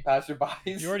 Any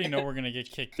passerbys? You already know we're gonna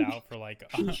get kicked out for like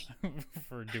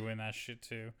for doing that shit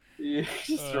too. Yeah,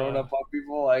 just throwing up on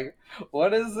people. Like,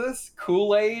 what is this?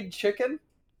 Kool-Aid chicken?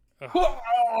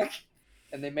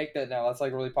 And they make that now. That's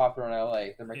like really popular in LA.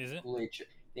 They're making Kool-Aid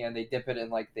chicken. Yeah, and they dip it in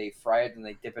like they fry it and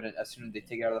they dip it in as soon as they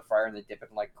take it out of the fryer and they dip it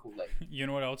in like Kool-Aid. You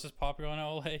know what else is popular in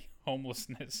LA?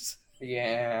 Homelessness.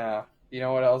 Yeah. You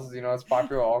know what else? You know what's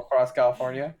popular all across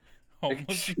California?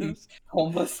 Homelessness.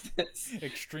 Homelessness.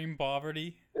 Extreme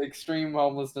poverty. Extreme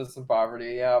homelessness and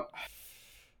poverty. Yep.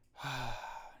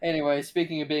 Anyway,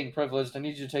 speaking of being privileged, I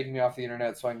need you to take me off the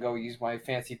internet so I can go use my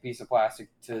fancy piece of plastic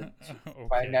to Okay.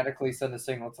 magnetically send a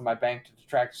signal to my bank to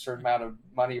detract a certain amount of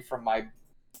money from my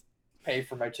pay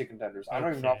for my chicken tenders. I don't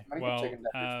even know if I'm gonna get chicken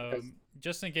tenders because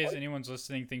just in case anyone's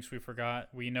listening thinks we forgot,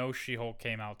 we know She-Hulk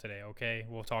came out today. Okay,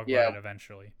 we'll talk Yeah. about it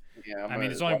eventually. yeah, I mean,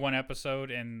 it's only one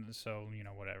episode, and so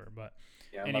whatever. But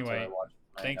yeah, I'm about to anyway, watch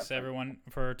it tonight thanks after- everyone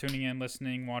for tuning in,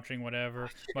 listening, watching, whatever.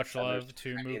 Chicken Much tenders. love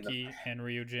to I need them. Mookie and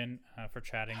Ryujin for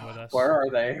chatting with us. Where are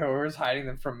they? Whoever's hiding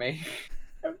them from me?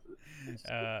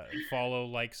 Follow,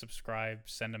 like, subscribe,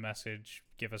 send a message,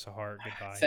 give us a heart. Goodbye.